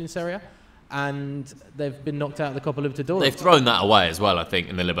the Brazilian Serie A. And they've been knocked out of the Copa Libertadores. They've thrown that away as well, I think,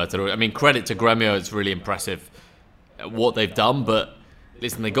 in the Libertadores. I mean, credit to Gremio. It's really impressive what they've done. But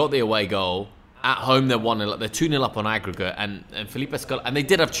listen, they got the away goal. At home, they're 1-0. They're 2-0 up on aggregate. And Felipe Scolari... And they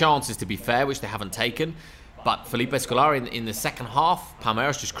did have chances, to be fair, which they haven't taken. But Felipe Scolari, in the second half,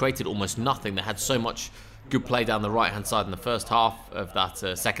 Palmeiras just created almost nothing. They had so much good play down the right-hand side in the first half of that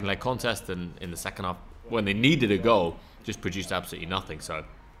second leg contest. And in the second half, when they needed a goal, just produced absolutely nothing. So,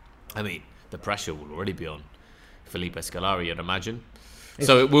 I mean, the pressure will already be on Felipe Scolari, you'd imagine.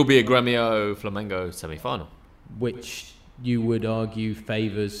 So it will be a Gremio-Flamengo semi-final. Which you would argue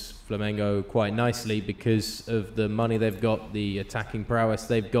favours Flamengo quite nicely because of the money they've got, the attacking prowess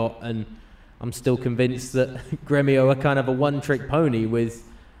they've got, and I'm still convinced that Gremio are kind of a one-trick pony with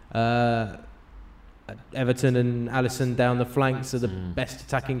Everton and Alisson down the flanks are the best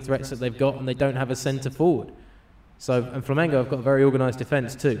attacking threats that they've got, and they don't have a centre forward. So, and Flamengo have got a very organised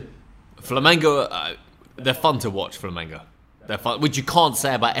defence too. Flamengo, they're fun to watch, Flamengo. They're fun, which you can't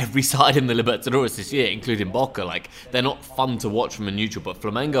say about every side in the Libertadores this year, including Boca. Like, they're not fun to watch from a neutral, but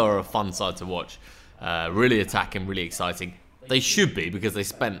Flamengo are a fun side to watch. Really attacking, really exciting. They should be, because they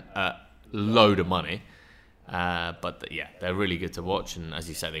spent a load of money. But yeah, they're really good to watch. And as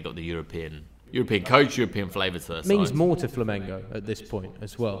you say, they got the European coach, European flavour to their side. Means more to Flamengo at this point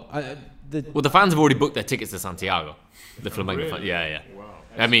as well. The fans have already booked their tickets to Santiago. The Flamengo fans, yeah. Wow.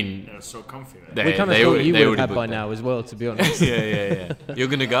 I mean, they're so confident. We kind of thought you would have had by now as well, to be honest. Yeah. You're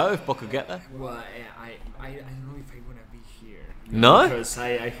going to go if Boca get there? Well, I don't know if I'm going to be here. No? Because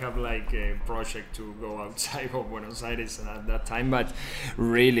I have like a project to go outside of Buenos Aires at that time. But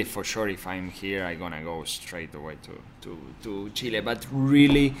really, for sure, if I'm here, I'm going to go straight away to Chile. But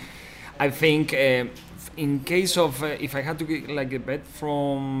really, I think in case of if I had to get like a bet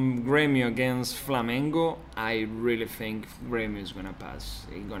from Gremio against Flamengo, I really think Gremio is gonna pass.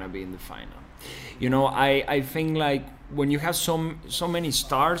 It's gonna be in the final. I think like when you have so many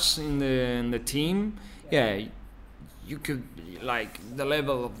stars in the team, yeah, you could like the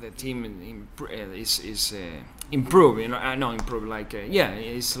level of the team is improve. Not improve. Like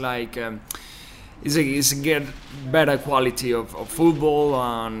it's like. It's a get better quality of football,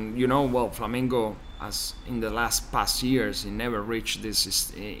 and Flamengo, as in the past years, it never reached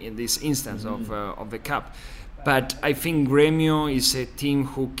this instance of the cup. But I think Gremio is a team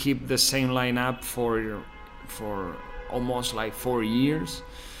who keep the same lineup for almost like 4 years,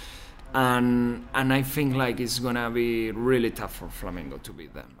 and I think like it's gonna be really tough for Flamengo to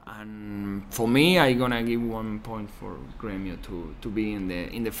beat them. And for me, I'm gonna give 1 point for Gremio to be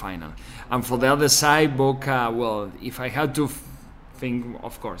in the final. And for the other side, Boca. Well, if I had to think,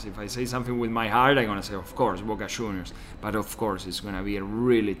 of course, if I say something with my heart, I'm gonna say, of course, Boca Juniors. But of course, it's gonna be a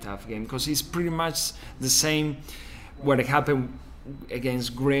really tough game because it's pretty much the same what happened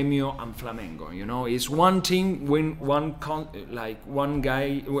against Gremio and Flamengo. It's one team one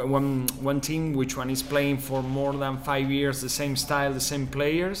team which one is playing for more than 5 years, the same style, the same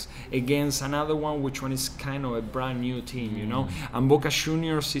players, against another one which one is kind of a brand new team. And Boca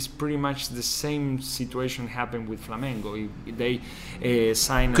Juniors is pretty much the same situation happened with Flamengo. They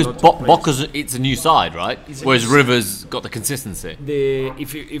signed because Boca's it's a new side, right? Whereas River's got the consistency.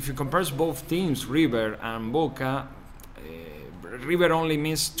 If you compare both teams, River and Boca. River only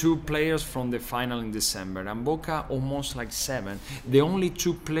missed 2 players from the final in December, and Boca almost like 7. The only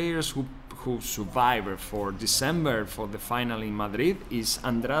 2 players who survived for December for the final in Madrid is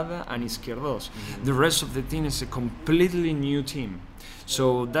Andrada and Izquierdos. The rest of the team is a completely new team.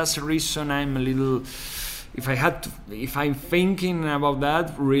 So that's the reason I'm a little. If I'm thinking about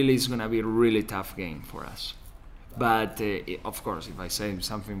that, really, it's gonna be a really tough game for us. But of course, if I say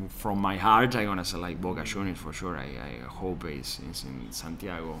something from my heart, I'm gonna say like Boca Juniors for sure. I hope it's in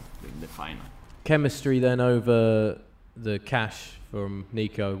Santiago in the final. Chemistry then over the cash from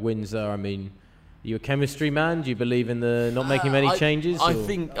Nico Windsor. I mean, are you a chemistry man? Do you believe in the not making many changes? I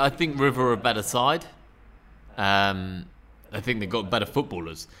think River are a better side. I think they've got better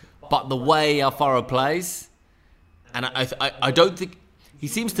footballers, but the way Alfaro plays, and I don't think. He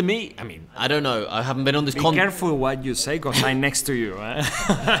seems to me, I mean, I don't know, I haven't been on this continent. Be careful what you say, because I'm next to you.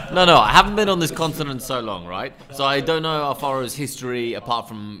 No, I haven't been on this continent so long, right? So I don't know Alfaro's history apart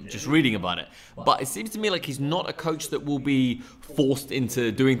from just reading about it. But it seems to me like he's not a coach that will be forced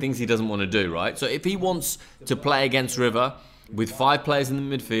into doing things he doesn't want to do, right? So if he wants to play against River with 5 players in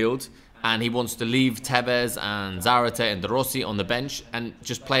the midfield, and he wants to leave Tevez and Zarate and De Rossi on the bench and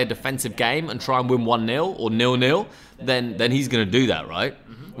just play a defensive game and try and win 1-0 or 0-0, then he's going to do that, right?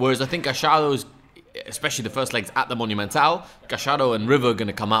 Mm-hmm. Whereas I think Gallardo's, especially the first legs at the Monumental, Gallardo and River are going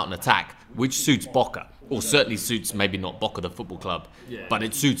to come out and attack, which suits Boca, or certainly suits maybe not Boca, the football club, but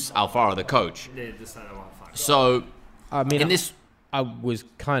it suits Alfaro, the coach. So, I mean, I was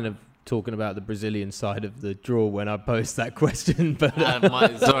kind of talking about the Brazilian side of the draw when I posed that question, but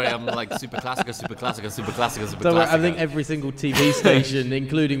sorry, I'm like super classica. So I think every single TV station,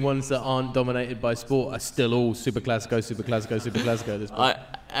 including ones that aren't dominated by sport, are still all super classico at this point.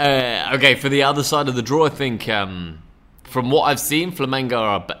 Okay, for the other side of the draw, I think from what I've seen, Flamengo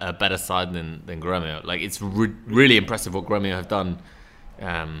are a better side than Grêmio. Like, it's really impressive what Grêmio have done.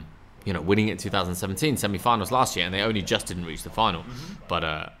 Winning it in 2017 semi-finals last year, and they only just didn't reach the final. Mm-hmm. But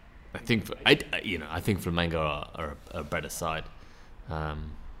I think Flamengo are a better side.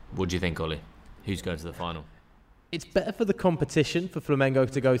 What do you think, Ollie? Who's going to the final? It's better for the competition for Flamengo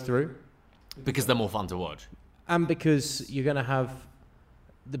to go through. Because they're more fun to watch. And because you're going to have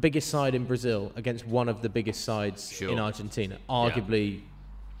the biggest side in Brazil against one of the biggest sides in Argentina. Arguably,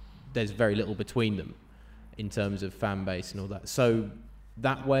 there's very little between them in terms of fan base and all that. So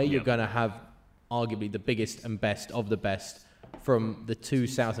that way, you're going to have arguably the biggest and best of the best from the 2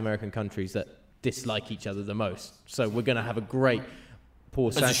 South American countries that dislike each other the most. So we're going to have a great...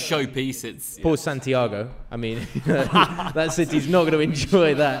 As a showpiece, Poor Santiago. I mean, that city's not going to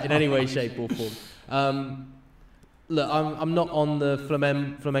enjoy that in any way, shape or form. Look, I'm not on the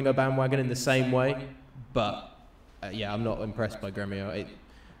Flamengo bandwagon in the same way, but I'm not impressed by Grêmio.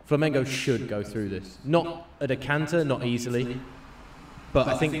 Flamengo should go through this. Not at a canter, not easily, but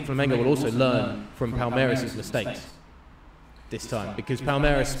I think Flamengo will also learn from Palmeiras' mistakes this time, because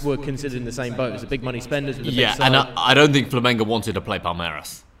Palmeiras were considered in the same boat as the big money spenders. With the big side. And I don't think Flamengo wanted to play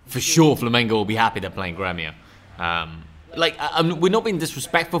Palmeiras. For sure, Flamengo will be happy they're playing Grêmio. We're not being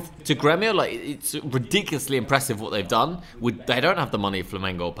disrespectful to Grêmio. Like, it's ridiculously impressive what they've done. They don't have the money of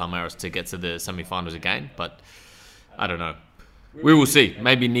Flamengo or Palmeiras to get to the semi-finals again, but I don't know. We will see.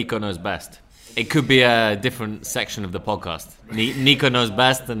 Maybe Nico knows best. It could be a different section of the podcast. Nico knows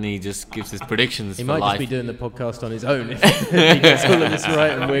best, and he just gives his predictions for life. He might just be doing the podcast on his own if he gets all of this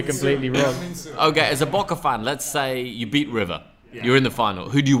right and we're completely wrong. Okay, as a Boca fan, let's say you beat River. Yeah. You're in the final.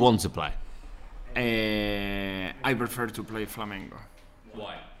 Who do you want to play? I prefer to play Flamengo.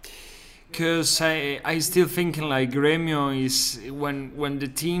 Why? Because I still thinking like Grêmio is when the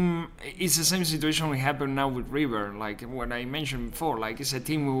team, it's the same situation we have now with River, like what I mentioned before, like it's a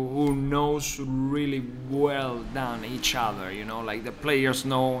team who knows really well down each other, like the players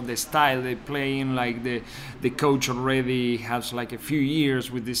know the style they play in, like the coach already has like a few years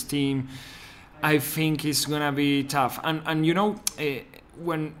with this team. I think it's gonna be tough, and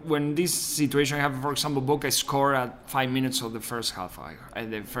when this situation happens, for example, Boca scored at 5 minutes of the first half,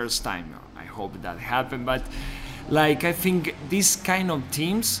 the first time. I hope that happened, but like I think these kind of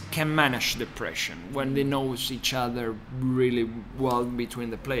teams can manage the pressure when they know each other really well between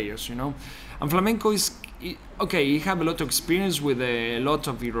the players, And Flamengo is okay. You have a lot of experience with a lot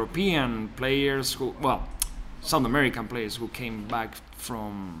of European players South American players who came back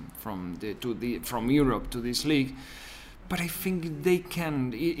from Europe to this league. But I think they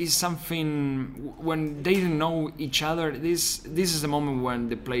can. It's something when they don't know each other. This is the moment when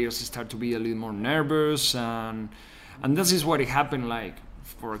the players start to be a little more nervous, and this is what it happened. Like,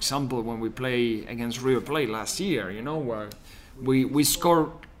 for example, when we play against River Plate last year, where we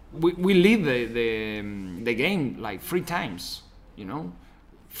scored, we lead the game like 3 times.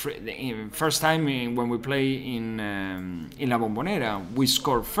 First time when we play in La Bombonera, we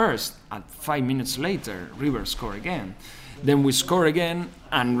scored first. At 5 minutes later, River scored again. Then we score again,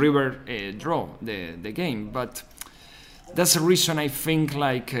 and River draw the game. But that's the reason I think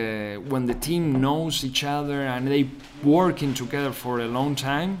like when the team knows each other and they working together for a long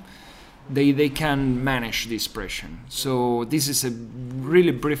time, they can manage this pressure. So this is a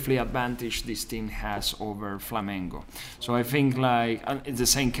really briefly advantage this team has over Flamengo. So I think like it's the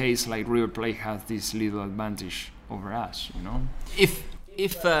same case like River Plate has this little advantage over us, you know. If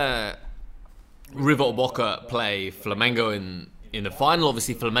River or Boca play Flamengo in the final,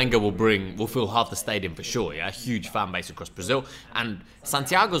 obviously Flamengo will fill half the stadium for sure. Yeah, huge fan base across Brazil, and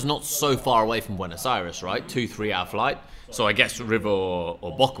Santiago's not so far away from Buenos Aires, right? 2-3 hour flight. So I guess River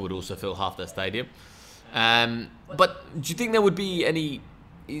or Boca would also fill half their stadium. But do you think there would be any?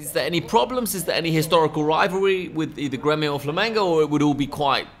 Is there any problems? Is there any historical rivalry with either Gremio or Flamengo, or it would all be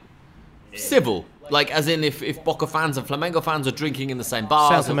quite civil? Like, as in, if Boca fans and Flamengo fans are drinking in the same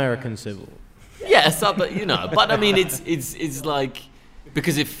bars. South American civil. Yes, you know. But I mean, it's like,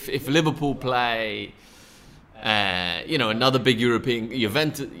 because if Liverpool play, another big European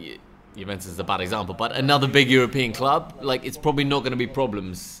Juventus is a bad example, but another big European club, like, it's probably not going to be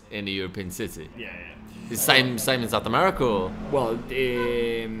problems in a European city. Yeah. The same in South America, or? Well,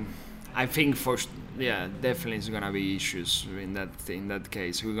 I think definitely it's gonna be issues in that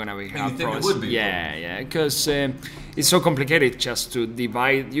case. We're gonna have think problems. It would be because it's so complicated just to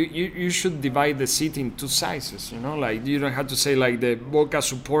divide. You should divide the city in two sizes. You know, like you don't have to say like the Boca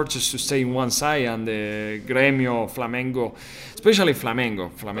supporters to stay in one side and the Gremio, Flamengo, especially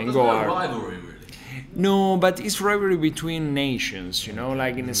Flamengo. Flamengo are rivalry, really. No, but it's rivalry between nations, you know,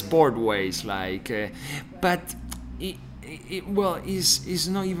 like in sport ways, like, but it's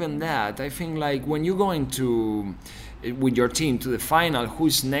not even that. I think like when you go into with your team to the final,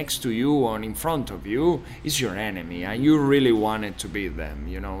 who's next to you or in front of you is your enemy, and you really wanted to beat them.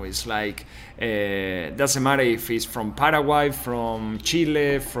 You know, it's like doesn't matter if it's from Paraguay, from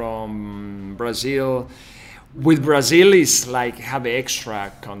Chile, from Brazil. With Brazil, it's like have an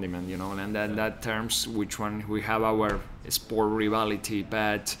extra condiment, you know, and then that terms which one we have our sport rivalry,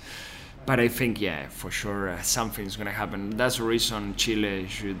 but I think, for sure, something's going to happen. That's the reason Chile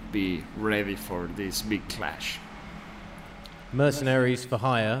should be ready for this big clash. Mercenaries for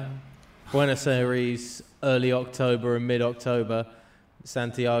hire. Buenos Aires, early October and mid-October.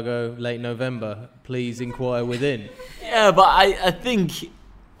 Santiago, late November. Please inquire within. Yeah, but I think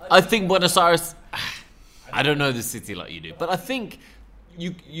Buenos Aires... I don't know the city like you do, but I think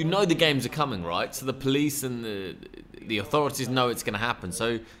you know the games are coming, right? So the police and the authorities know it's going to happen.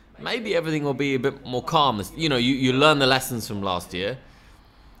 So maybe everything will be a bit more calm. You know, you learn the lessons from last year.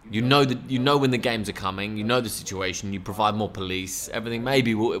 You know when the games are coming. You know the situation. You provide more police. Everything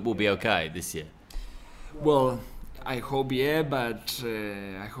maybe will be okay this year. Well, I hope but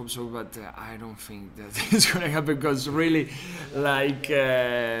I hope so. But I don't think that it's going to happen because really, like.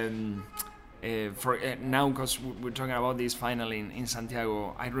 Now, because we're talking about this final in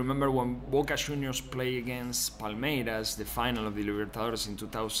Santiago, I remember when Boca Juniors played against Palmeiras, the final of the Libertadores in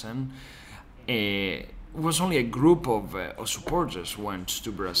 2000. It was only a group of supporters went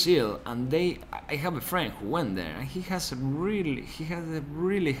to Brazil, and I have a friend who went there, and he has a really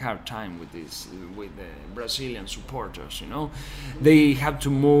hard time with the Brazilian supporters. You know, they have to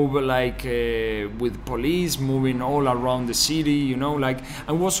move like with police moving all around the city. You know, like,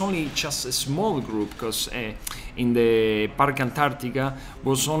 and it was only just a small group because in the Parque Antártica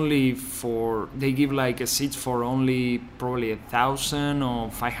was only they give like a seat for only probably 1,000 or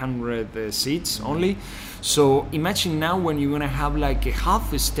 500 seats only. So imagine now when you're gonna have like a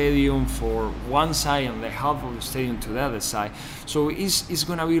half a stadium for one side and the half of the stadium to the other side. So it's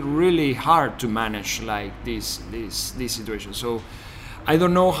gonna be really hard to manage like this situation. So I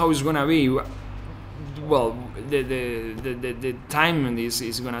don't know how it's gonna be. Well, the time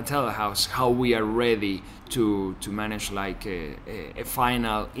is gonna tell us how we are ready to manage like a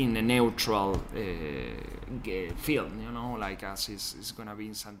final in a neutral field. You know, like as it's gonna be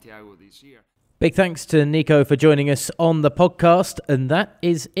in Santiago this year. Big thanks to Nico for joining us on the podcast. And that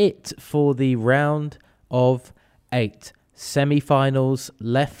is it for the round of 8. Semi-finals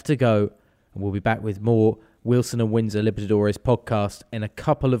left to go. And we'll be back with more Wilson and Windsor Libertadores podcast in a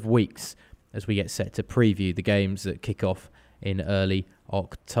couple of weeks as we get set to preview the games that kick off in early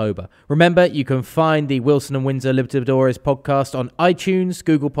October. Remember, you can find the Wilson and Windsor Libertadores podcast on iTunes,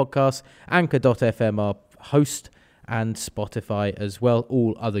 Google Podcasts, Anchor.fm, our host, and Spotify as well.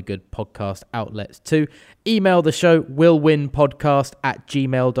 All other good podcast outlets too. Email the show,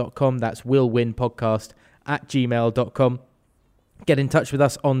 willwinpodcast@gmail.com. That's willwinpodcast@gmail.com. Get in touch with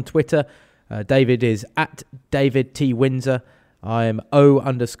us on Twitter. David is at David T. Windsor. I am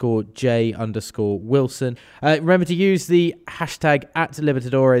O_J_Wilson. Remember to use the hashtag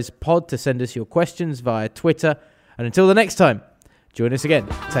 @LibertadoresPod to send us your questions via Twitter. And until the next time, join us again.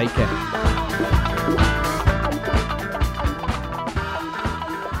 Take care.